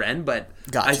friend of a friend, but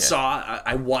Gotcha.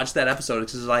 I watched that episode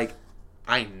because it's like,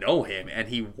 I know him, and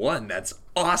he won. That's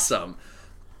awesome.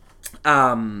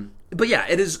 But yeah,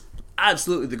 it is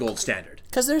absolutely the gold standard.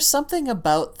 Because there's something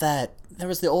about that... There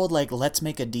was the old, like, Let's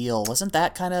Make a Deal. Wasn't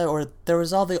that kind of... Or there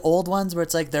was all the old ones where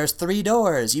it's like, there's 3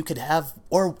 doors. You could have...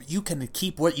 Or you can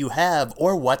keep what you have.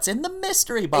 Or what's in the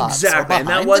mystery box. Exactly. And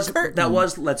that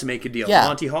was Let's Make a Deal. Yeah.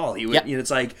 Monty Hall. He would,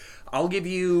 it's like, I'll give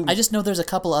you... I just know there's a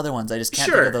couple other ones. I just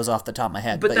can't think of those off the top of my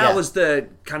head. But that was the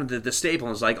kind of the staple.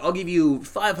 It was like, I'll give you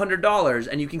 $500,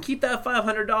 and you can keep that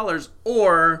 $500,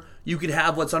 or you could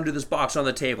have what's under this box on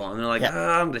the table. And they're like,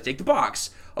 I'm going to take the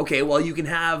box. Okay, well, you can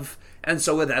have... And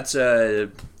so that's a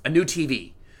new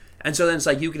TV. And so then it's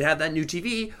like, you could have that new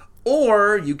TV,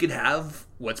 or you could have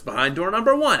what's behind door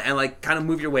number 1, and, like, kind of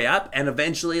move your way up. And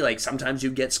eventually, like, sometimes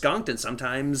you get skunked, and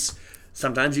sometimes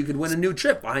you could win a new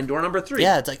trip behind door number 3.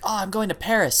 Yeah, it's like, oh, I'm going to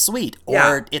Paris, sweet.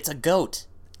 Or it's a goat.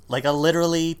 Like a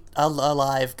literally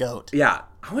alive goat. Yeah.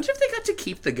 I wonder if they got to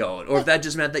keep the goat, or if that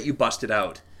just meant that you busted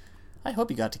out. I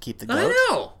hope you got to keep the goat. I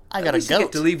know. I got a goat. You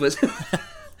get to leave with...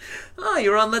 Oh,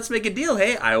 you were on Let's Make a Deal.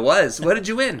 Hey, I was. What did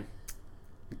you win?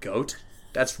 Goat.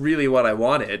 That's really what I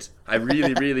wanted. I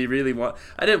really, really, really want...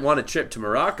 I didn't want a trip to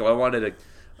Morocco. I wanted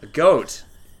a goat.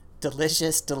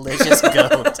 Delicious, delicious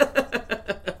goat.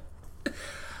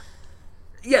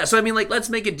 Yeah, so I mean, like, Let's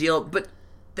Make a Deal. But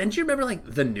then do you remember, like,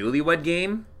 the Newlywed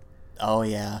Game? Oh,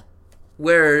 yeah.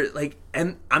 Where, like...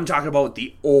 And I'm talking about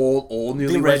the old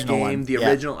Newlywed Game. One. The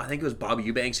original. I think it was Bob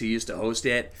Eubanks who used to host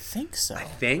it. I think so.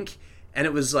 And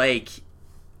it was like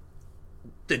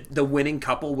the winning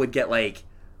couple would get, like,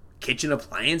 kitchen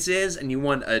appliances, and you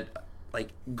won a, like,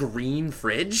 green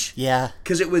fridge. Yeah.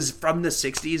 Because it was from the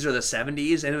 60s or the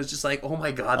 70s, and it was just like, oh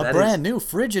my God, a brand new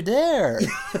Frigidaire.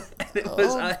 And it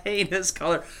was a heinous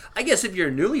color. I guess if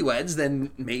you're newlyweds,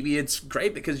 then maybe it's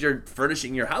great because you're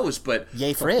furnishing your house, but...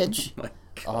 Yay, fridge. Oh my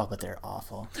God. Oh, but they're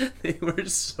awful. They were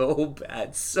so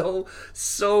bad. So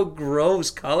gross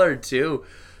colored, too.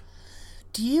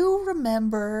 Do you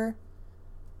remember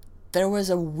there was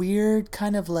a weird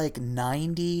kind of like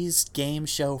 90s game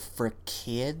show for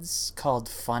kids called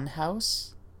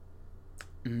Funhouse?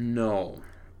 No.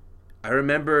 I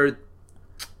remember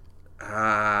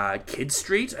Kid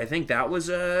Street. I think that was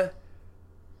a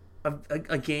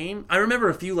game. I remember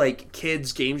a few, like,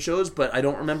 kids game shows, but I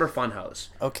don't remember Funhouse.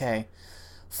 Okay.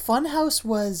 Funhouse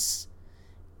was...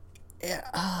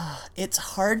 it's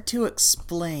hard to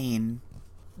explain...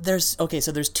 There's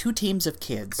 2 teams of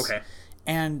kids. Okay.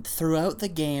 And throughout the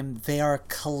game, they are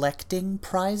collecting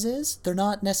prizes. They're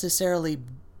not necessarily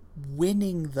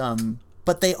winning them,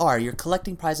 but they are. You're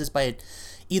collecting prizes by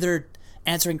either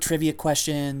answering trivia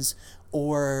questions,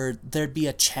 or there'd be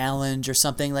a challenge or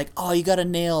something like, oh, you got to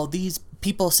nail these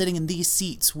people sitting in these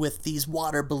seats with these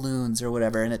water balloons or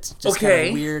whatever, and it's just kind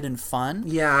of weird and fun.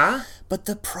 Yeah. But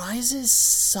the prizes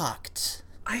sucked.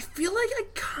 I feel like I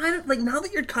kind of, like, now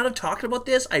that you're kind of talking about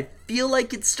this, I feel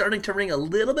like it's starting to ring a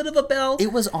little bit of a bell.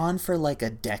 It was on for like a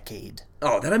decade.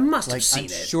 Oh, then I must have seen I'm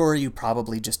it. Sure, you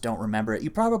probably just don't remember it. You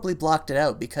probably blocked it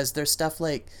out because there's stuff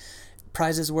like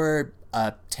prizes were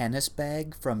a tennis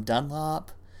bag from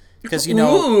Dunlop. Because, you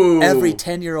know, every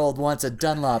 10-year-old wants a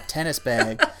Dunlop tennis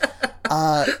bag.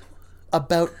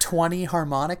 About 20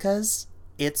 harmonicas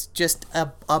it's just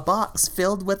a box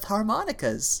filled with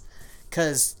harmonicas.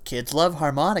 Because kids love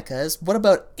harmonicas. What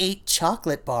about 8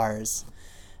 chocolate bars?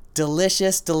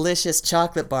 Delicious, delicious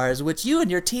chocolate bars, which you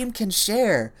and your team can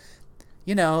share.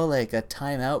 You know, like a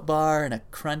timeout bar and a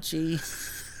crunchy.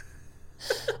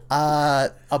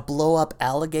 A blow-up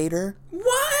alligator.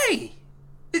 Why?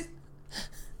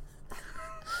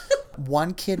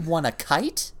 One kid won a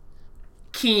kite?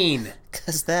 Keen.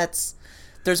 Because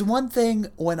there's one thing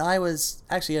when I was,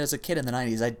 actually as a kid in the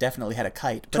 90s, I definitely had a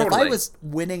kite. But Totally. if I was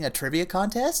winning a trivia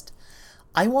contest,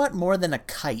 I want more than a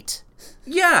kite.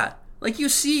 Yeah. Like you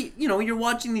see, you're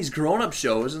watching these grown-up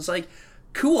shows, and it's like,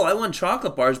 cool, I won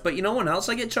chocolate bars, but you know when else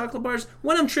I get chocolate bars?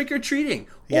 When I'm trick-or-treating.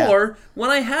 Yeah. Or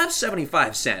when I have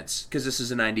 75 cents, because this is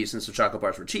the 90s and so chocolate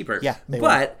bars were cheaper. Yeah,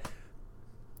 but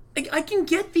I can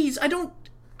get these. I can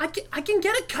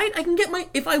get a kite. I can get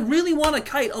if I really want a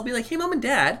kite, I'll be like, hey, Mom and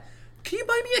Dad, can you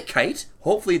buy me a kite?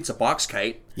 Hopefully it's a box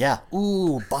kite. Yeah.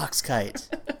 Ooh, box kite.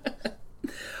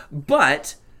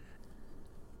 But,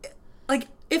 like,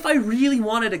 if I really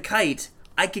wanted a kite,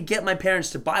 I could get my parents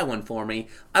to buy one for me.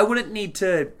 I wouldn't need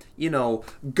to,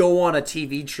 go on a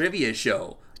TV trivia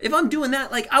show. If I'm doing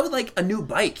that, like, I would like a new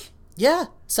bike. Yeah,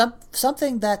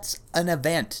 something that's an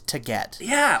event to get.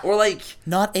 Yeah, or like...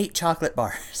 Not 8 chocolate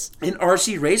bars. An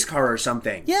RC race car or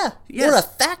something. Yeah, yes. Or a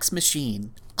fax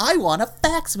machine. I want a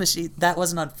fax machine. That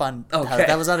wasn't on fun. Okay.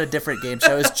 That was on a different game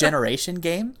show. It was Generation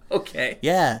Game. Okay.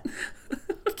 Yeah.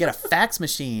 Get a fax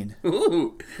machine.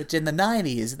 Ooh. Which in the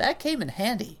 90s, that came in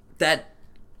handy.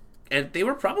 And they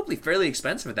were probably fairly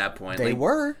expensive at that point. They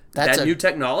were. That's new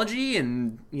technology,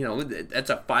 and, that's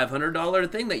a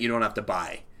 $500 thing that you don't have to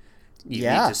buy. You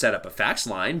need to set up a fax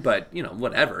line, but,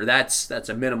 whatever. That's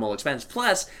a minimal expense.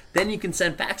 Plus, then you can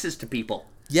send faxes to people.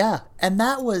 Yeah, and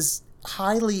that was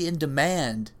highly in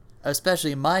demand,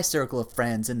 especially in my circle of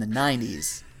friends in the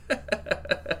 90s.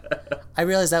 I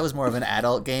realized that was more of an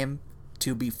adult game,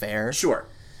 to be fair. Sure.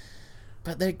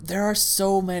 But there are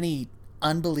so many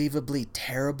unbelievably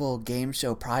terrible game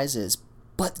show prizes,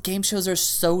 but game shows are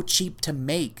so cheap to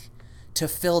make to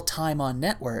fill time on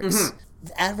networks. Mm-hmm.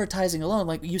 Advertising alone,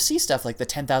 like you see stuff like the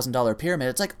 $10,000 pyramid,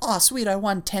 it's like, oh sweet, I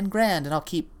won 10 grand and I'll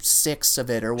keep 6 of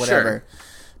it or whatever. Sure.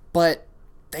 But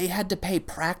they had to pay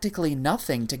practically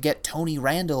nothing to get Tony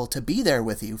Randall to be there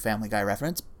with you, Family Guy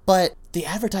reference. But the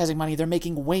advertising money, they're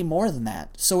making way more than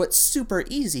that. So it's super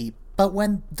easy. But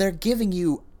when they're giving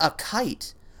you a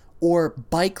kite or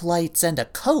bike lights and a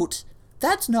coat,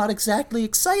 that's not exactly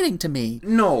exciting to me.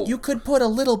 No. You could put a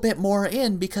little bit more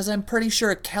in because I'm pretty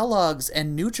sure Kellogg's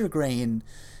and Nutri-Grain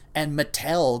and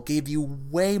Mattel gave you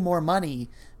way more money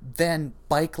than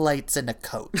bike lights and a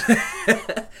coat.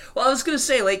 Well, I was going to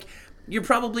say, like, you're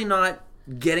probably not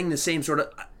getting the same sort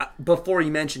of... before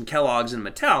you mentioned Kellogg's and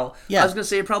Mattel, I was going to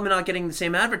say you're probably not getting the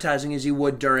same advertising as you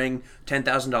would during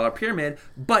 $10,000 pyramid,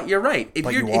 but you're right. If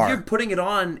you're putting it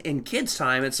on in kids'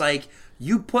 time, it's like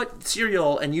you put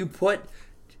cereal and you put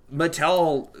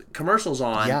Mattel commercials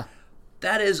on. Yeah.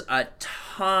 That is a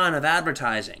ton of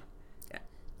advertising.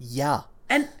 Yeah.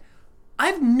 And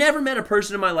I've never met a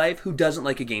person in my life who doesn't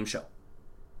like a game show.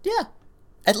 Yeah.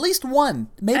 At least one.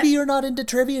 Maybe you're not into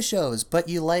trivia shows, but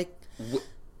you like...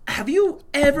 Have you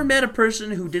ever met a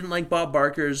person who didn't like Bob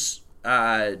Barker's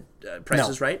Price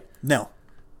is Right? No.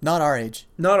 Not our age.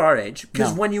 Not our age.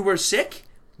 Because when you were sick,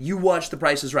 you watched The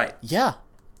Price is Right. Yeah.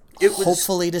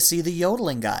 Hopefully to see the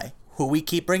yodeling guy, who we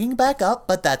keep bringing back up,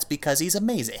 but that's because he's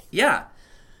amazing. Yeah.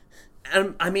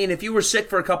 And, I mean, if you were sick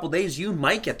for a couple days, you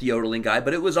might get the yodeling guy,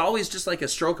 but it was always just like a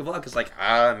stroke of luck. It's like,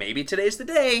 maybe today's the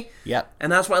day. Yep.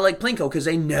 And that's why I like Plinko, because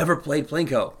they never played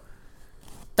Plinko.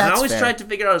 That's I always fair. Tried to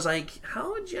figure out, I was like,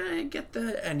 how would you get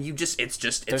the... And you just, it's a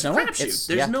crapshoot.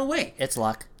 There's no way. It's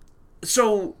luck.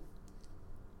 So,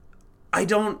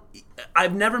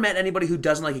 I've never met anybody who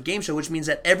doesn't like a game show, which means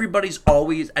that everybody's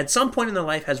always, at some point in their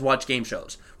life, has watched game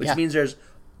shows, which means there's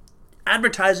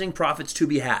advertising profits to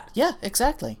be had. Yeah,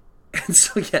 exactly. And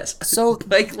so, yes,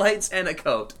 bike lights and a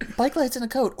coat. Bike lights and a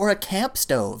coat, or a camp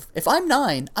stove. If I'm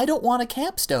 9, I don't want a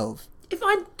camp stove. If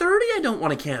I'm 30, I don't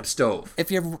want a camp stove. If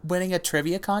you're winning a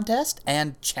trivia contest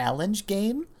and challenge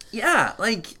game? Yeah,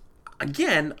 like,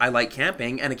 again, I like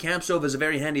camping, and a camp stove is a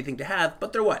very handy thing to have,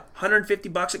 but they're what,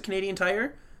 $150 at Canadian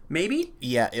Tire? Maybe?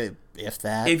 Yeah, if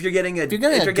that. If you're getting a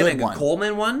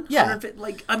Coleman one? Yeah.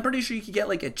 Like, I'm pretty sure you could get,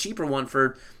 like, a cheaper one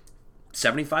for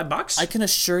 $75. I can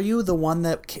assure you the one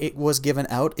that was given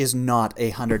out is not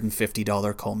a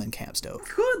 $150 Coleman camp stove.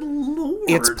 Good Lord.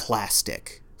 It's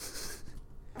plastic.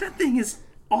 That thing is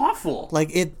awful. Like,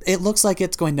 it looks like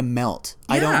it's going to melt.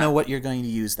 Yeah. I don't know what you're going to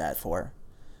use that for.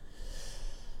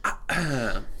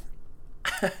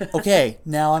 Okay,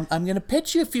 now I'm going to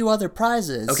pitch you a few other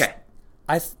prizes. Okay.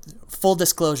 Full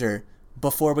disclosure,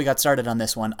 before we got started on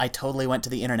this one, I totally went to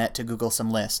the internet to Google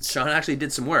some lists. Sean actually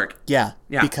did some work. Yeah,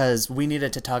 because we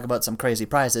needed to talk about some crazy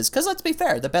prizes. Because let's be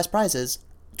fair, the best prizes,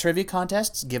 trivia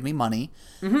contests, give me money.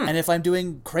 Mm-hmm. And if I'm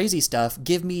doing crazy stuff,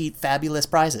 give me fabulous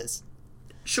prizes.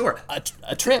 Sure.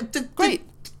 A trip, great.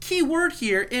 The key word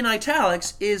here in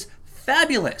italics is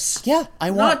fabulous. Yeah,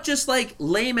 Not just like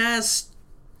lame-ass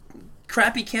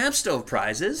crappy camp stove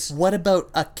prizes. What about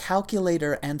a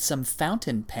calculator and some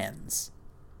fountain pens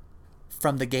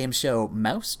from the game show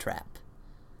Mousetrap?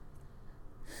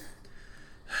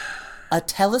 A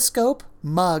telescope,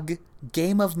 mug,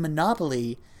 game of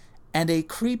Monopoly, and a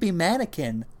creepy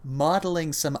mannequin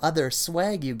modeling some other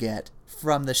swag you get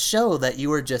from the show that you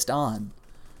were just on.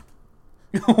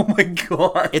 Oh my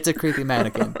god. It's a creepy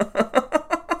mannequin.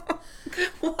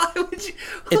 Why would you...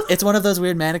 It's one of those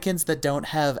weird mannequins that don't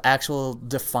have actual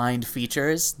defined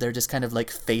features. They're just kind of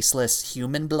like faceless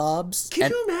human blobs.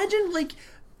 Can you imagine, like...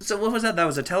 So what was that? That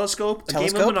was a telescope? A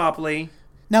game of Monopoly.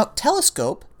 Now,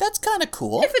 telescope, that's kind of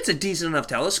cool. If it's a decent enough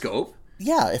telescope.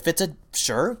 Yeah, if it's a...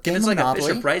 Sure, game of Monopoly. If it's like Monopoly. a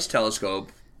Fisher-Price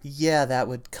telescope. Yeah, that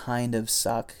would kind of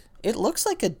suck. It looks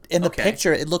like in the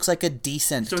picture, it looks like a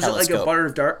decent telescope. So is it like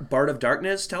a Bard of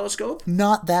Darkness telescope?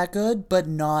 Not that good, but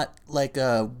not like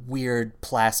a weird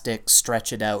plastic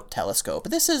stretch-it-out telescope.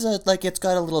 This is it's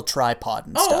got a little tripod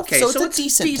and stuff. Okay. So it's a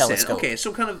decent telescope. Okay,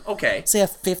 so kind of, okay. Say a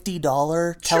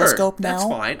 $50 telescope now? That's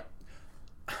fine.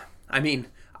 I mean,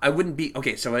 I wouldn't be...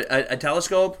 Okay, so a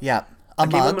telescope... Yeah. A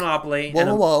game of Monopoly.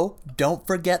 Whoa. Don't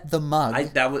forget the mug.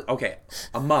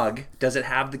 A mug. Does it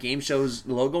have the game show's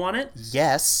logo on it?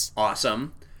 Yes.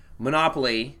 Awesome.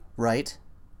 Monopoly. Right.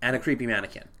 And a creepy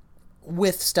mannequin.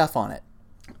 With stuff on it.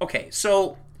 Okay,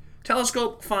 so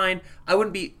telescope, fine. I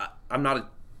wouldn't be...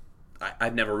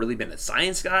 I've never really been a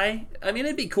science guy. I mean,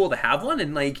 it'd be cool to have one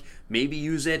and, like, maybe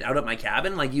use it out at my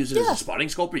cabin. Like, use it as a spotting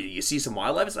scope where you see some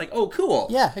wildlife. It's like, oh, cool.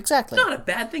 Yeah, exactly. Not a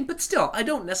bad thing, but still, I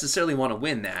don't necessarily want to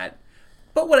win that.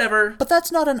 But whatever. But that's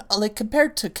not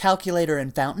compared to calculator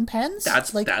and fountain pens. I'm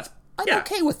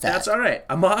okay with that. That's all right.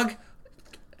 A mug,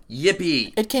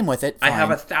 yippee. It came with it. Fine. I have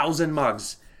 1,000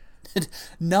 mugs.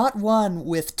 Not one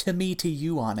with "to me, to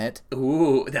you" on it.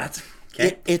 Ooh, that's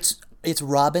okay. It's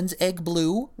robin's egg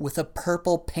blue with a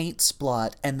purple paint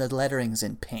splot, and the lettering's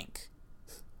in pink.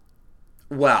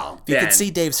 Well, you can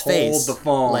see Dave's face. Hold the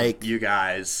phone, you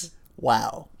guys.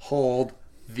 Wow. Hold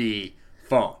the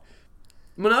phone.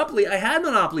 Monopoly. I had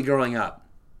Monopoly growing up.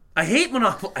 I hate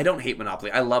Monopoly. I don't hate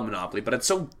Monopoly. I love Monopoly, but it's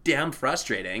so damn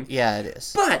frustrating. Yeah, it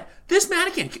is. But this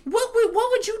mannequin, what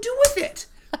would you do with it?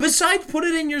 Besides put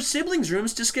it in your siblings'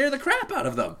 rooms to scare the crap out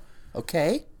of them.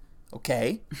 Okay.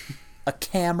 A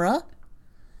camera.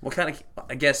 What kind of...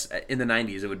 I guess in the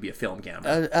 90s it would be a film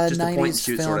camera. Just 90s a point and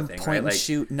shoot film, sort of thing, point right? and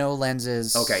shoot, no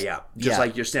lenses. Okay, yeah. Just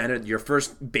like your standard, your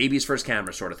baby's first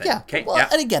camera sort of thing. Yeah. Okay. Well,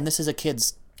 and again, this is a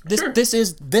kid's...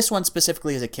 This one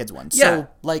specifically is a kid's one. Yeah.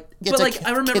 So, I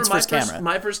remember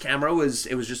my first camera was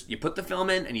just you put the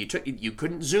film in and you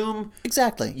couldn't zoom.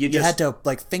 Exactly. You had to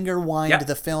finger wind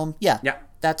the film. Yeah. Yeah.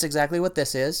 That's exactly what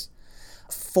this is.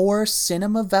 4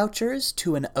 cinema vouchers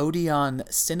to an Odeon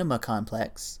cinema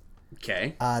complex.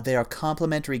 Okay. They are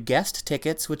complimentary guest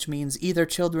tickets, which means either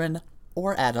children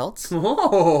or adults.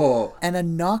 Oh. And a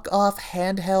knockoff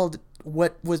handheld,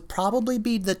 what would probably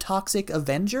be the Toxic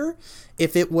Avenger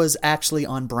if it was actually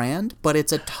on brand, but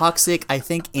it's a Toxic, I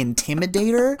think,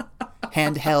 Intimidator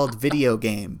handheld video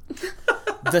game.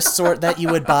 The sort that you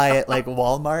would buy at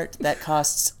Walmart that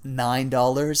costs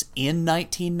 $9 in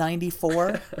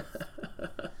 1994.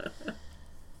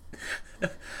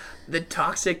 The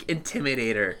Toxic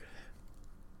Intimidator.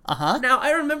 Uh-huh. Now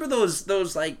I remember those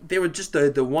they were just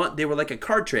the one, they were like a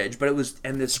cartridge, but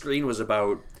the screen was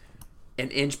about an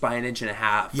inch by an inch and a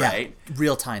half, right?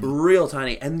 Real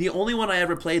tiny. And the only one I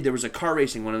ever played, there was a car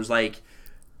racing one. It was like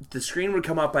the screen would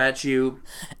come up at you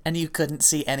and you couldn't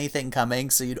see anything coming,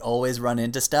 so you'd always run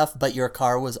into stuff, but your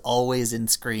car was always in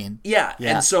screen. Yeah.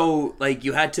 And so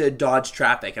you had to dodge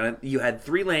traffic, and you had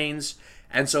 3 lanes.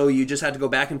 And so you just had to go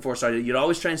back and forth. So you'd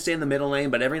always try and stay in the middle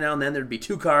lane, but every now and then there'd be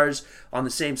 2 cars on the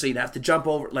same, so you'd have to jump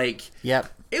over. Yep.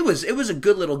 It was a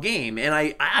good little game, and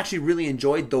I actually really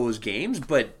enjoyed those games,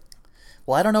 but...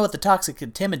 Well, I don't know what the Toxic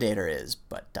Intimidator is,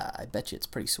 but I bet you it's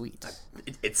pretty sweet.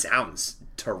 It sounds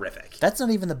terrific. That's not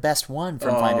even the best one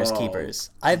from Finders Keepers.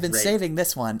 I've been saving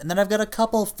this one, and then I've got a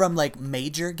couple from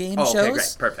major game shows. Okay,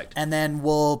 great, perfect. And then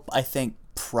we'll, I think,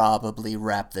 probably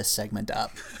wrap this segment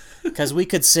up. Because we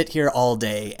could sit here all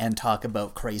day and talk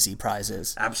about crazy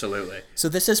prizes. Absolutely. So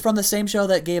this is from the same show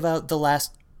that gave out the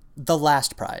last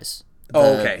prize.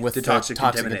 Okay. With the Toxic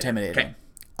Intimidator. Okay.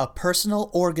 a personal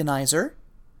organizer.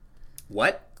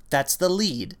 What? That's the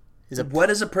lead. What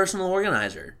is a personal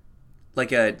organizer?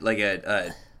 Like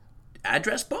a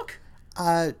address book?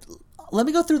 Let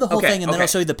me go through the whole thing and then I'll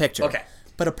show you the picture. Okay.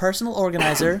 But a personal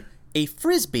organizer, a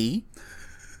frisbee,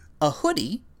 a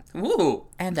hoodie, Ooh.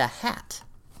 and a hat.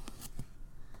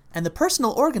 And the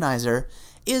personal organizer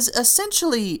is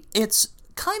essentially, it's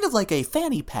kind of like a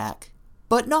fanny pack,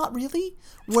 but not really,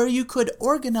 where you could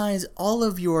organize all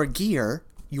of your gear,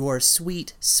 your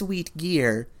sweet, sweet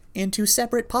gear, into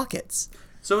separate pockets.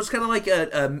 So it's kind of like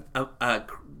a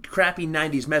crappy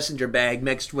 90s messenger bag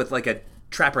mixed with like a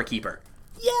trapper keeper.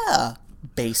 Yeah,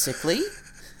 basically.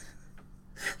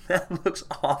 That looks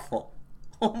awful.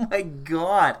 Oh my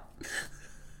god.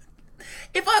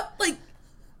 If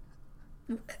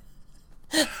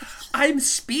I'm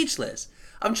speechless.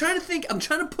 I'm trying to think, I'm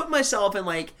trying to put myself in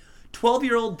like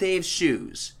 12-year-old Dave's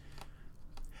shoes.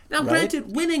 Now,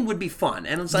 granted, winning would be fun.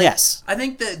 And it's like, yes. I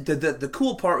think the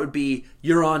cool part would be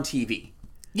you're on TV.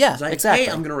 Yeah, like, exactly.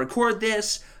 Hey, I'm going to record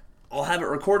this. I'll have it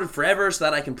recorded forever so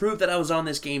that I can prove that I was on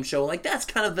this game show. Like, that's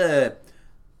kind of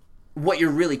what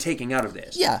you're really taking out of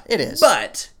this. Yeah, it is.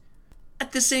 But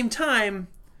at the same time,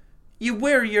 you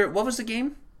wear your... What was the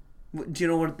game? Do you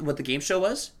know what the game show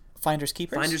was? Finders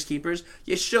Keepers? Finders Keepers.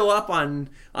 You show up on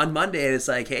Monday and it's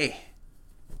like, hey,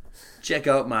 check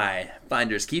out my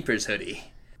Finders Keepers hoodie.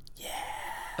 Yeah.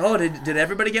 Oh, did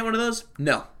everybody get one of those?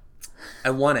 No.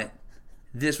 I won it.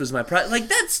 This was my prize. Like,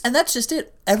 And that's just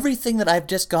it. Everything that I've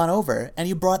just gone over, and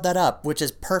you brought that up, which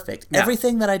is perfect. Yeah.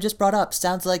 Everything that I just brought up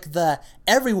sounds like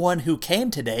everyone who came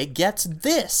today gets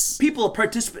this. People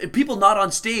not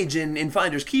on stage in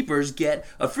Finders Keepers get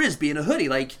a frisbee and a hoodie.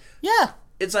 Like, yeah.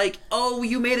 It's like, oh,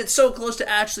 you made it so close to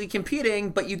actually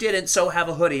competing, but you didn't, so have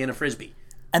a hoodie and a frisbee.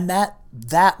 And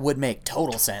that would make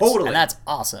total sense. Totally. And that's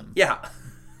awesome. Yeah.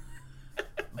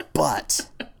 But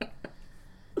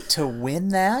to win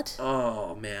that?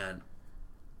 Oh, man.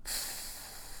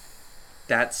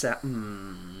 That's...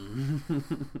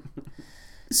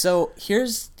 So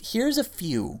here's a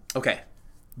few. Okay.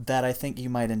 That I think you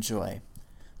might enjoy.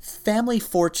 Family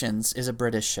Fortunes is a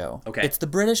British show. Okay. It's the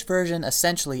British version,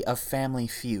 essentially, of Family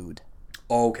Feud.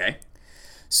 Okay.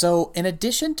 So, in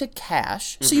addition to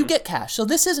cash, so you get cash. So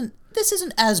this isn't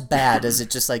as bad as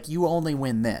it's just like you only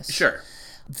win this. Sure.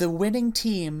 The winning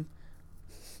team,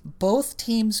 both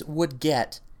teams would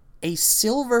get a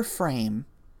silver frame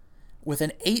with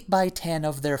an 8x10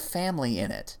 of their family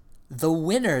in it. The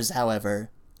winners,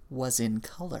 however, was in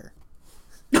color.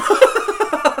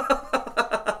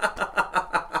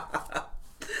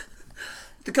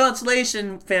 The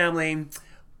consolation family,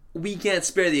 we can't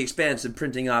spare the expense of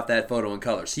printing off that photo in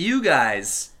color. So you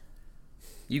guys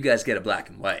get a black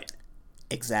and white.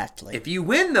 Exactly. If you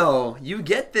win, though, you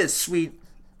get this sweet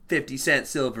 50-cent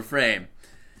silver frame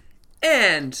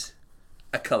and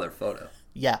a color photo.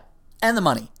 Yeah, and the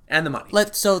money.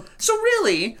 So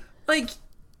really, like,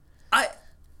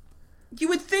 you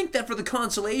would think that for the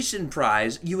consolation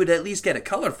prize, you would at least get a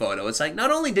color photo. It's like, not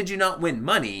only did you not win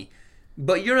money,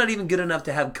 but you're not even good enough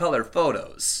to have color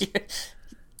photos.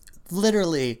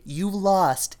 Literally, you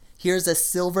lost. Here's a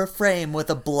silver frame with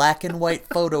a black and white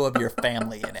photo of your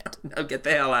family in it. Now get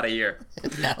the hell out of here.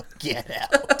 Now get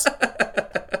out.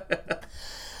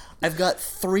 I've got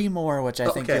 3 more, which I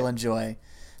think you'll enjoy.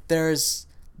 This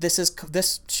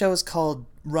show is called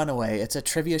Runaway. It's a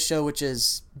trivia show, which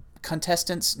is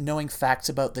contestants knowing facts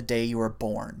about the day you were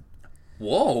born.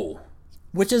 Whoa.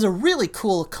 Which is a really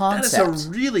cool concept. That is a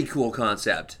really cool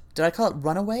concept. Did I call it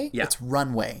Runaway? Yeah. It's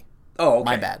Runway. Oh, okay.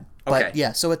 My bad. Okay. But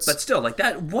yeah, so it's... But still, like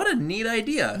that, what a neat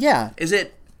idea. Yeah. Is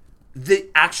it the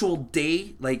actual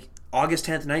day, like August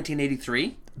 10th,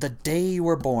 1983? The day you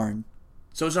were born.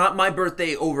 So it's not my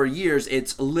birthday over years,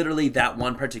 it's literally that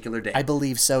one particular day. I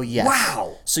believe so, yes.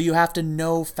 Wow. So you have to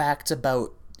know facts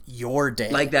about your day.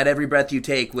 Like that Every Breath You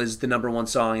Take was the #1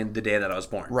 song in the day that I was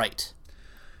born. Right.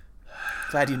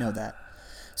 Glad you know that.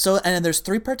 So, and there's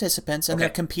 3 participants, and they're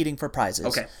competing for prizes.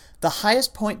 Okay. The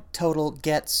highest point total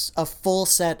gets a full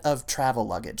set of travel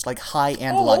luggage, like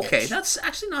high-end luggage. Okay. That's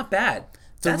actually not bad.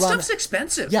 Stuff's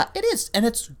expensive. Yeah, it is, and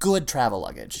it's good travel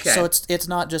luggage. Okay. So it's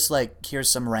not just like, here's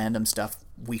some random stuff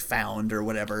we found or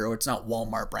whatever, or it's not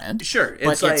Walmart brand. Sure.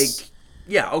 It's like...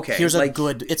 Yeah, okay. Here's like, a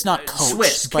good... It's not Coach,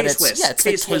 Swiss, but it's... K-Swiss, Yeah, it's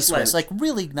like K-Swiss. Like,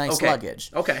 really nice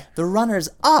luggage. Okay. The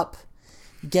runners-up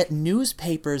get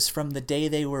newspapers from the day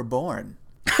they were born.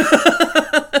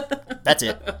 That's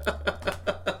it.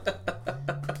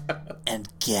 And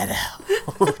get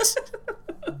out.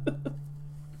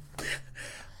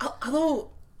 Although,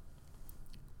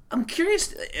 I'm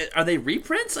curious, are they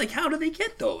reprints? Like, how do they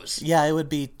get those? Yeah, it would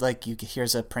be like,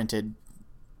 here's a printed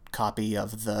copy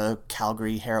of the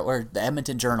Calgary Herald or the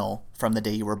Edmonton Journal from the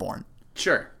day you were born?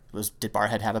 Sure. Did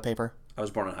Barhead have a paper? I was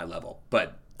born on High Level,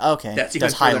 but okay. That's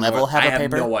does High Level have a paper? I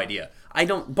have no idea. I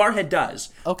don't. Barhead does.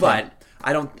 Okay. But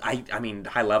I don't. I mean,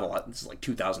 High Level. This is like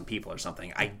 2,000 people or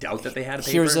something. I doubt that they had a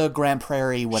paper. Here's a Grand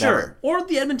Prairie, whatever. Sure. Or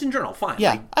the Edmonton Journal. Fine.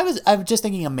 Yeah. I was just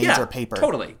thinking a major paper.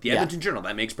 Totally. The Edmonton Journal.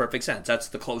 That makes perfect sense. That's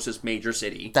the closest major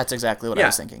city. That's exactly what I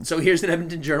was thinking. So here's an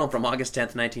Edmonton Journal from August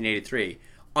 10th, 1983,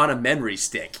 on a memory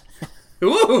stick.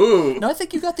 Ooh. No, I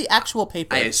think you got the actual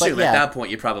paper. I assume at that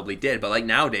point you probably did, but like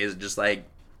nowadays it's just like,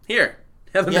 here,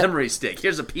 have a memory stick.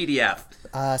 Here's a PDF.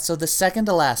 So the second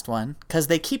to last one, because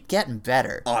they keep getting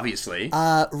better. Obviously.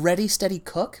 Ready, Steady,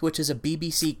 Cook, which is a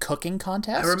BBC cooking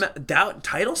contest. I remember that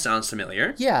title sounds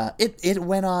familiar. Yeah, it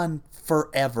went on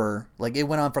forever. Like it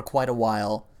went on for quite a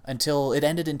while until it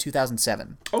ended in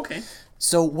 2007. Okay.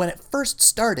 So when it first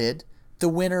started, the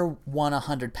winner won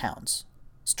 £100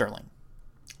 sterling.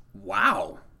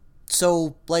 Wow.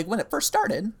 So like when it first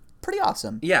started, pretty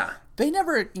awesome. Yeah. They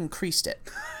never increased it.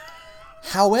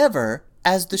 However,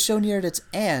 as the show neared its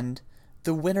end,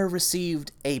 the winner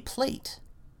received a plate,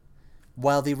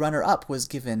 while the runner-up was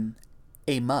given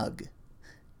a mug.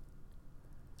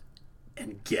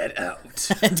 And get out.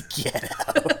 And get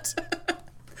out.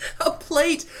 A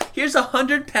plate. Here's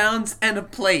 £100 and a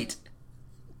plate.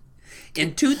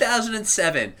 In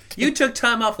 2007, you took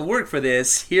time off of work for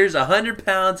this. Here's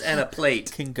 £100 and a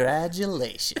plate.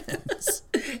 Congratulations.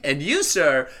 And you,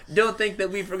 sir, don't think that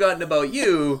we've forgotten about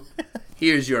you.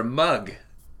 Here's your mug.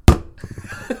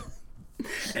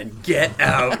 And get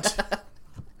out.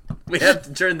 We have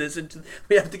to turn this into...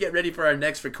 We have to get ready for our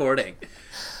next recording.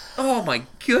 Oh, my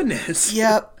goodness.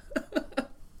 Yep.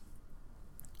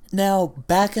 Now,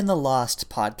 back in the Lost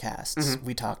podcasts,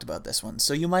 we talked about this one,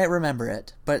 so you might remember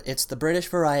it, but it's the British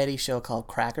variety show called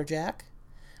Cracker Jack,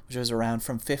 which was around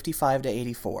from 55 to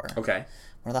 84. Okay.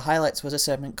 One of the highlights was a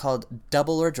segment called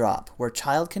Double or Drop, where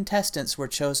child contestants were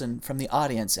chosen from the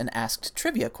audience and asked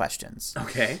trivia questions.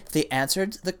 Okay. If they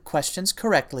answered the questions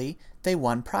correctly, they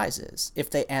won prizes. If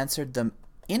they answered them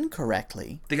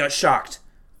incorrectly... They got shocked.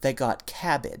 They got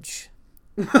cabbage.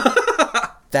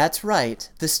 That's right.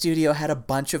 The studio had a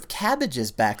bunch of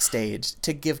cabbages backstage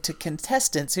to give to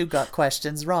contestants who got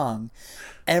questions wrong.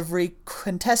 Every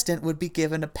contestant would be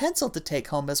given a pencil to take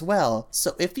home as well.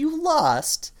 So if you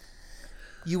lost,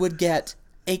 you would get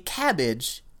a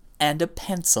cabbage and a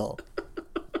pencil.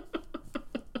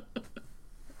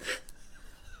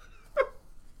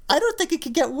 I don't think it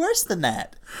could get worse than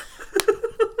that.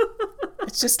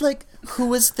 It's just like, who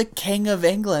was the King of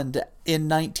England in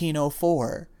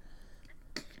 1904?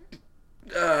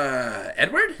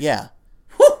 Edward? Yeah.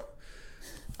 Whew.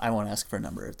 I won't ask for a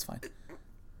number. It's fine.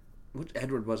 Which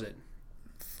Edward was it?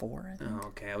 4, I think. Oh,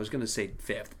 okay. I was going to say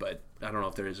 5th, but I don't know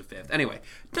if there is a 5th. Anyway,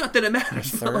 not that it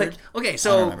matters. Third? Like, okay, I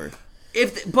so don't remember.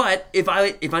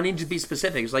 if I need to be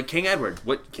specific, it's like King Edward.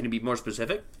 What can you be more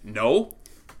specific? No.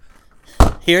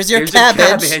 Here's your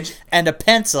cabbage and a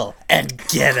pencil and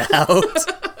get out.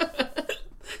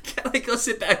 Can I go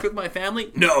sit back with my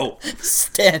family? No.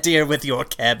 Stand here with your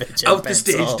cabbage and out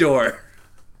pencil. the stage door.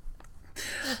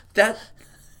 That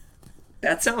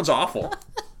sounds awful.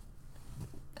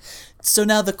 So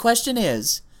now the question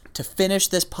is, to finish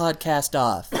this podcast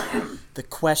off, the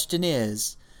question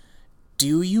is,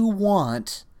 do you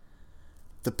want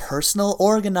the personal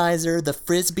organizer, the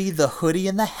frisbee, the hoodie,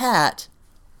 and the hat,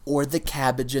 or the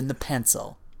cabbage and the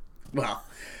pencil? Well,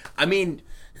 I mean,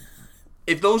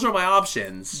 if those are my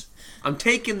options, I'm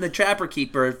taking the Trapper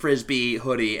Keeper frisbee,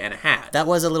 hoodie, and a hat. That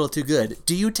was a little too good.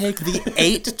 Do you take the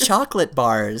 8 chocolate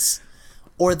bars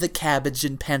or the cabbage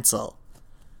and pencil?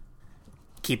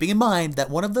 Keeping in mind that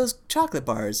one of those chocolate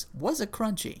bars was a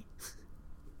Crunchy.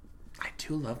 I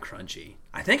do love Crunchy.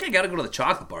 I think I gotta go to the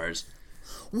chocolate bars.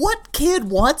 What kid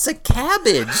wants a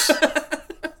cabbage?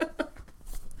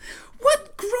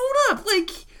 What grown up?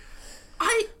 Like,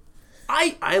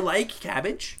 I like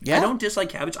cabbage. Yeah. I don't dislike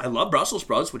cabbage. I love Brussels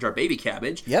sprouts, which are baby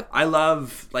cabbage. Yep. I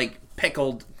love, like,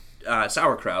 pickled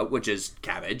sauerkraut, which is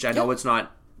cabbage. I know it's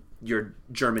not your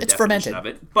German definition of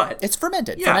it, but... It's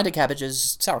fermented. Yeah. Fermented cabbage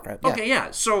is sauerkraut. Yeah. Okay, yeah.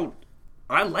 So,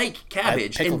 I like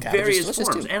cabbage in various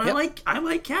forms. And I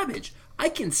like cabbage. I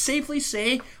can safely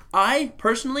say I,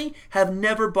 personally, have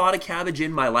never bought a cabbage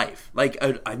in my life. Like,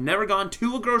 I've never gone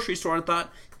to a grocery store and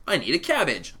thought... I need a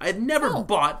cabbage. I've never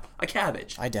bought a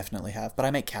cabbage. I definitely have, but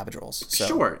I make cabbage rolls. So,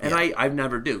 sure, and I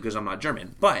never do because I'm not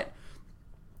German. But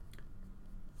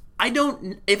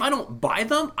if I don't buy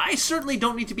them, I certainly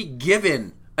don't need to be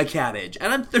given a cabbage.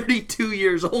 And I'm 32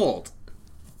 years old.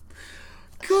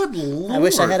 Good Lord. I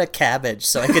wish I had a cabbage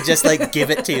so I could just, like, give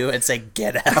it to you and say,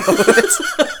 get out.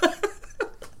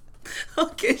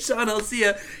 Okay, Shaun, I'll see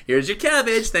ya. Here's your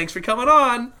cabbage. Thanks for coming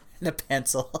on. And a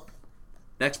pencil.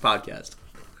 Next podcast.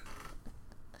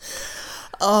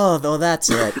 Oh, though that's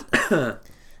it.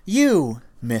 You,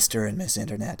 Mr. and Miss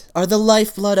Internet, are the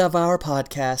lifeblood of our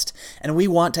podcast, and we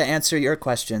want to answer your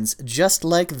questions just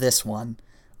like this one.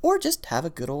 Or just have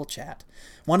a good old chat.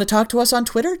 Want to talk to us on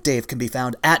Twitter? Dave can be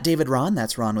found at David Ron,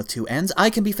 that's Ron with 2 N's. I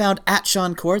can be found at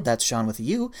Shaun Cord, that's Shaun with a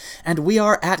U. And we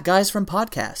are at Guys From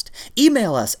Podcast.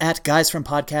 Email us at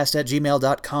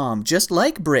guysfrompodcast@gmail.com, just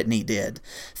like Brittany did.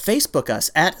 Facebook us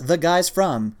at The Guys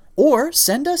From, or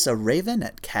send us a raven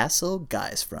at Castle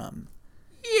Guys From.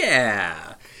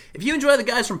 Yeah. If you enjoy the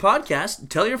Guys From Podcast,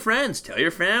 tell your friends, tell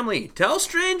your family, tell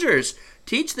strangers.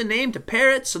 Teach the name to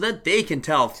parrots so that they can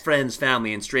tell friends,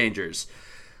 family, and strangers.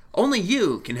 Only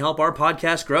you can help our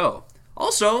podcast grow.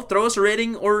 Also, throw us a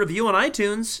rating or review on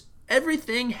iTunes.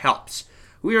 Everything helps.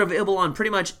 We are available on pretty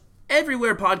much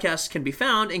everywhere podcasts can be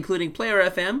found, including Player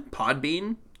FM,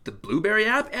 Podbean, the Blueberry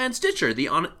app, and Stitcher, the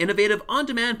innovative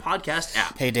on-demand podcast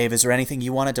app. Hey Dave, is there anything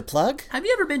you wanted to plug? Have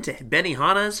you ever been to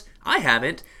Benihana's? I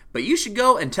haven't, but you should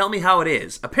go and tell me how it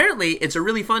is. Apparently, it's a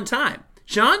really fun time.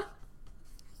 Shaun?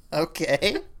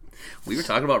 Okay. We were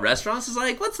talking about restaurants. It's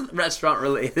like, what's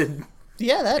restaurant-related?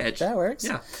 Yeah, that works.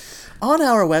 Yeah. On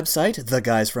our website,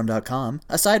 theguysfrom.com,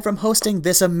 aside from hosting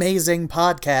this amazing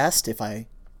podcast, if I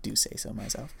do say so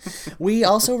myself, we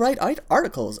also write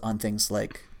articles on things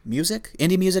like music,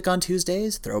 indie music on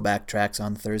Tuesdays, throwback tracks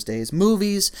on Thursdays,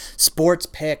 movies, sports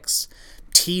picks,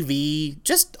 TV,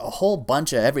 just a whole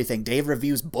bunch of everything. Dave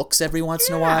reviews books every once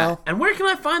in a while. And where can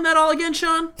I find that all again,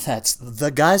 Shaun? That's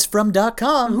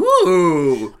theguysfrom.com.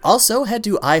 Ooh. Also, head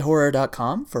to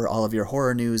ihorror.com for all of your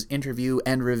horror news, interview,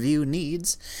 and review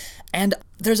needs. And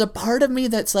there's a part of me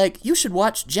that's like, you should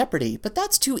watch Jeopardy, but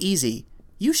that's too easy.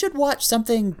 You should watch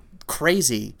something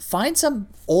crazy. Find some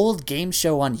old game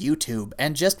show on YouTube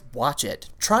and just watch it.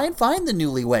 Try and find the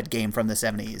Newlywed Game from the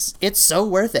 70s. It's so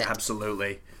worth it.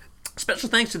 Absolutely. Special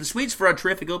thanks to the Sweets for our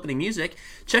terrific opening music.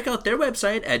 Check out their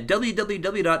website at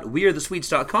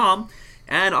www.wearethesweets.com.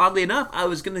 And oddly enough, I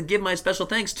was going to give my special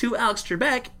thanks to Alex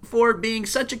Trebek for being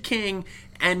such a king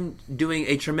and doing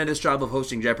a tremendous job of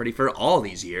hosting Jeopardy for all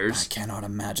these years. I cannot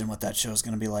imagine what that show's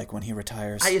going to be like when he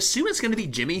retires. I assume it's going to be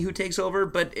Jimmy who takes over,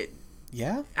 but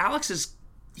yeah, Alex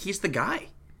he's the guy.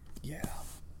 Yeah.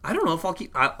 I don't know if I'll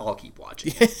keep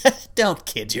watching. Don't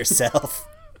kid yourself.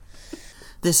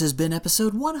 This has been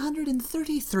episode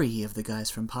 133 of the Guys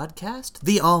From Podcast,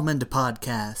 the Almond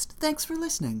Podcast. Thanks for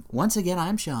listening. Once again,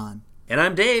 I'm Shaun. And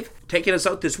I'm Dave. Taking us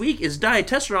out this week is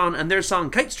Diatessaron and their song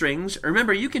Kite Strings.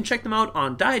 Remember, you can check them out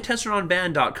on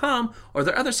diatessaronband.com or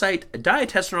their other site,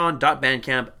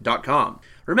 diatessaron.bandcamp.com.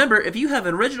 Remember, if you have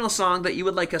an original song that you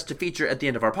would like us to feature at the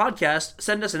end of our podcast,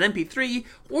 send us an MP3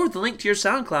 or the link to your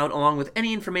SoundCloud along with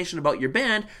any information about your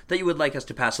band that you would like us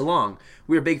to pass along.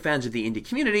 We are big fans of the indie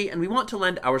community and we want to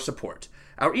lend our support.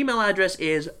 Our email address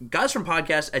is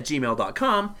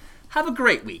guysfrompodcast@gmail.com. Have a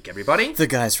great week, everybody. The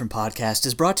Guys From Podcast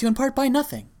is brought to you in part by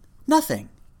nothing. Nothing.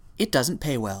 It doesn't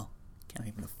pay well. Can't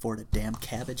even afford a damn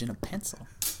cabbage and a pencil.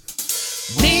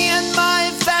 Me and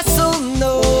my vessel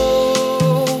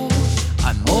know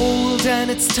I'm old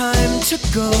and it's time to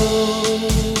go.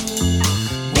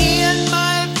 Me and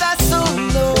my vessel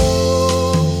know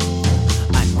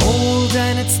I'm old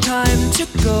and it's time to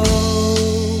go.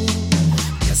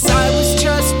 'Cause I was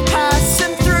just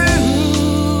passing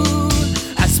through,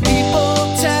 as people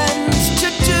tend to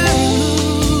do,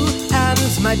 and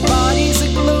my body's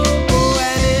aglow,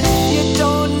 and if you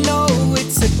don't know,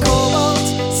 it's a cobalt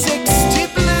 60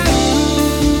 blue.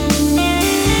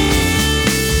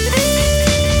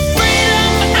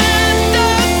 Freedom and a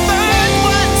bird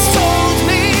once told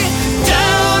me,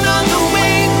 down on the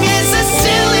wing is a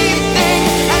silly thing,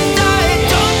 and I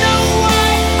don't know why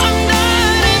I'm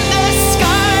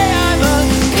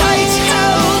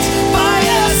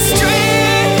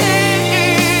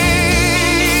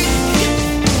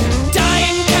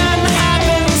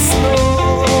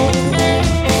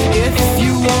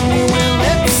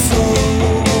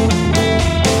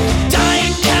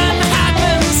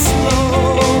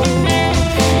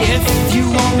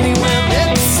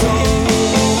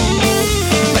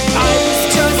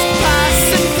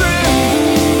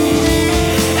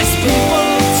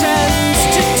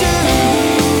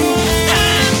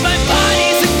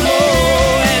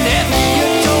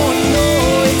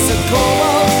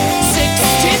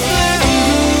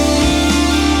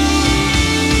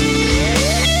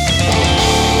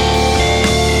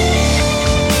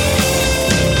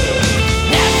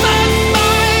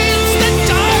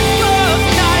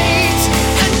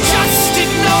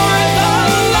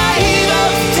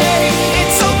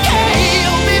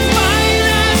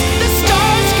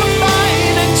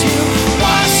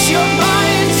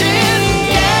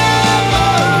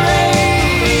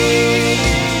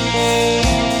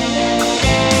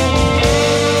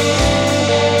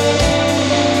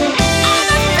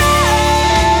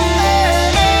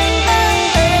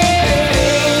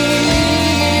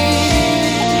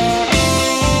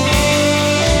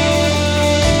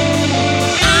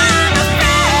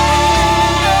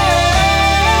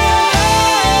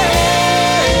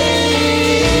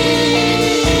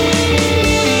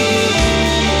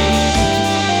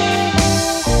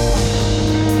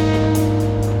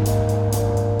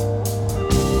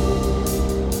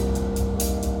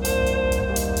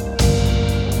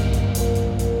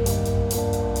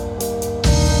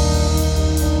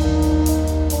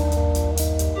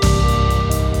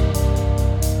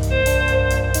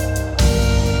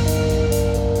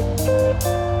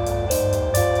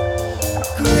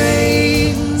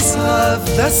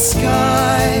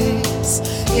skies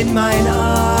in mine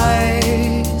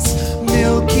eyes,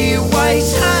 milky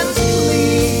white and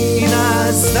clean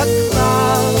as the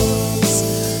clouds,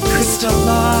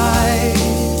 crystallize,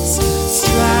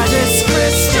 stratus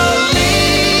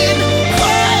crystalline,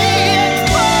 quiet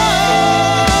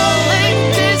falling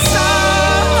design,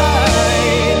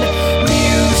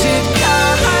 muted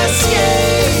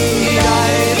cascade,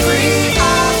 ivory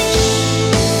ash,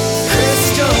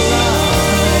 crystalline,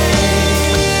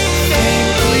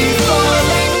 faintly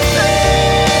falling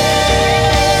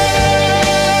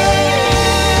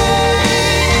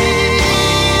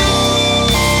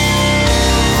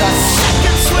the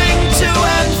second swing to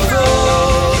and fro,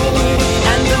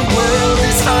 and the world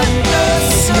is under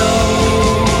snow.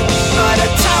 But a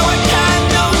tower can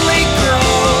only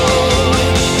grow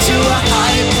to a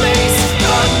high place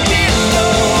from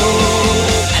below.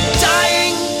 And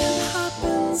dying can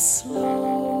happen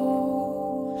slow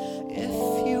if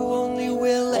you only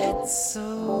will it so.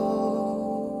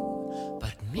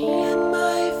 But me and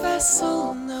my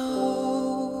vessel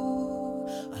know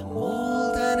I'm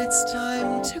old and it's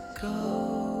time to go.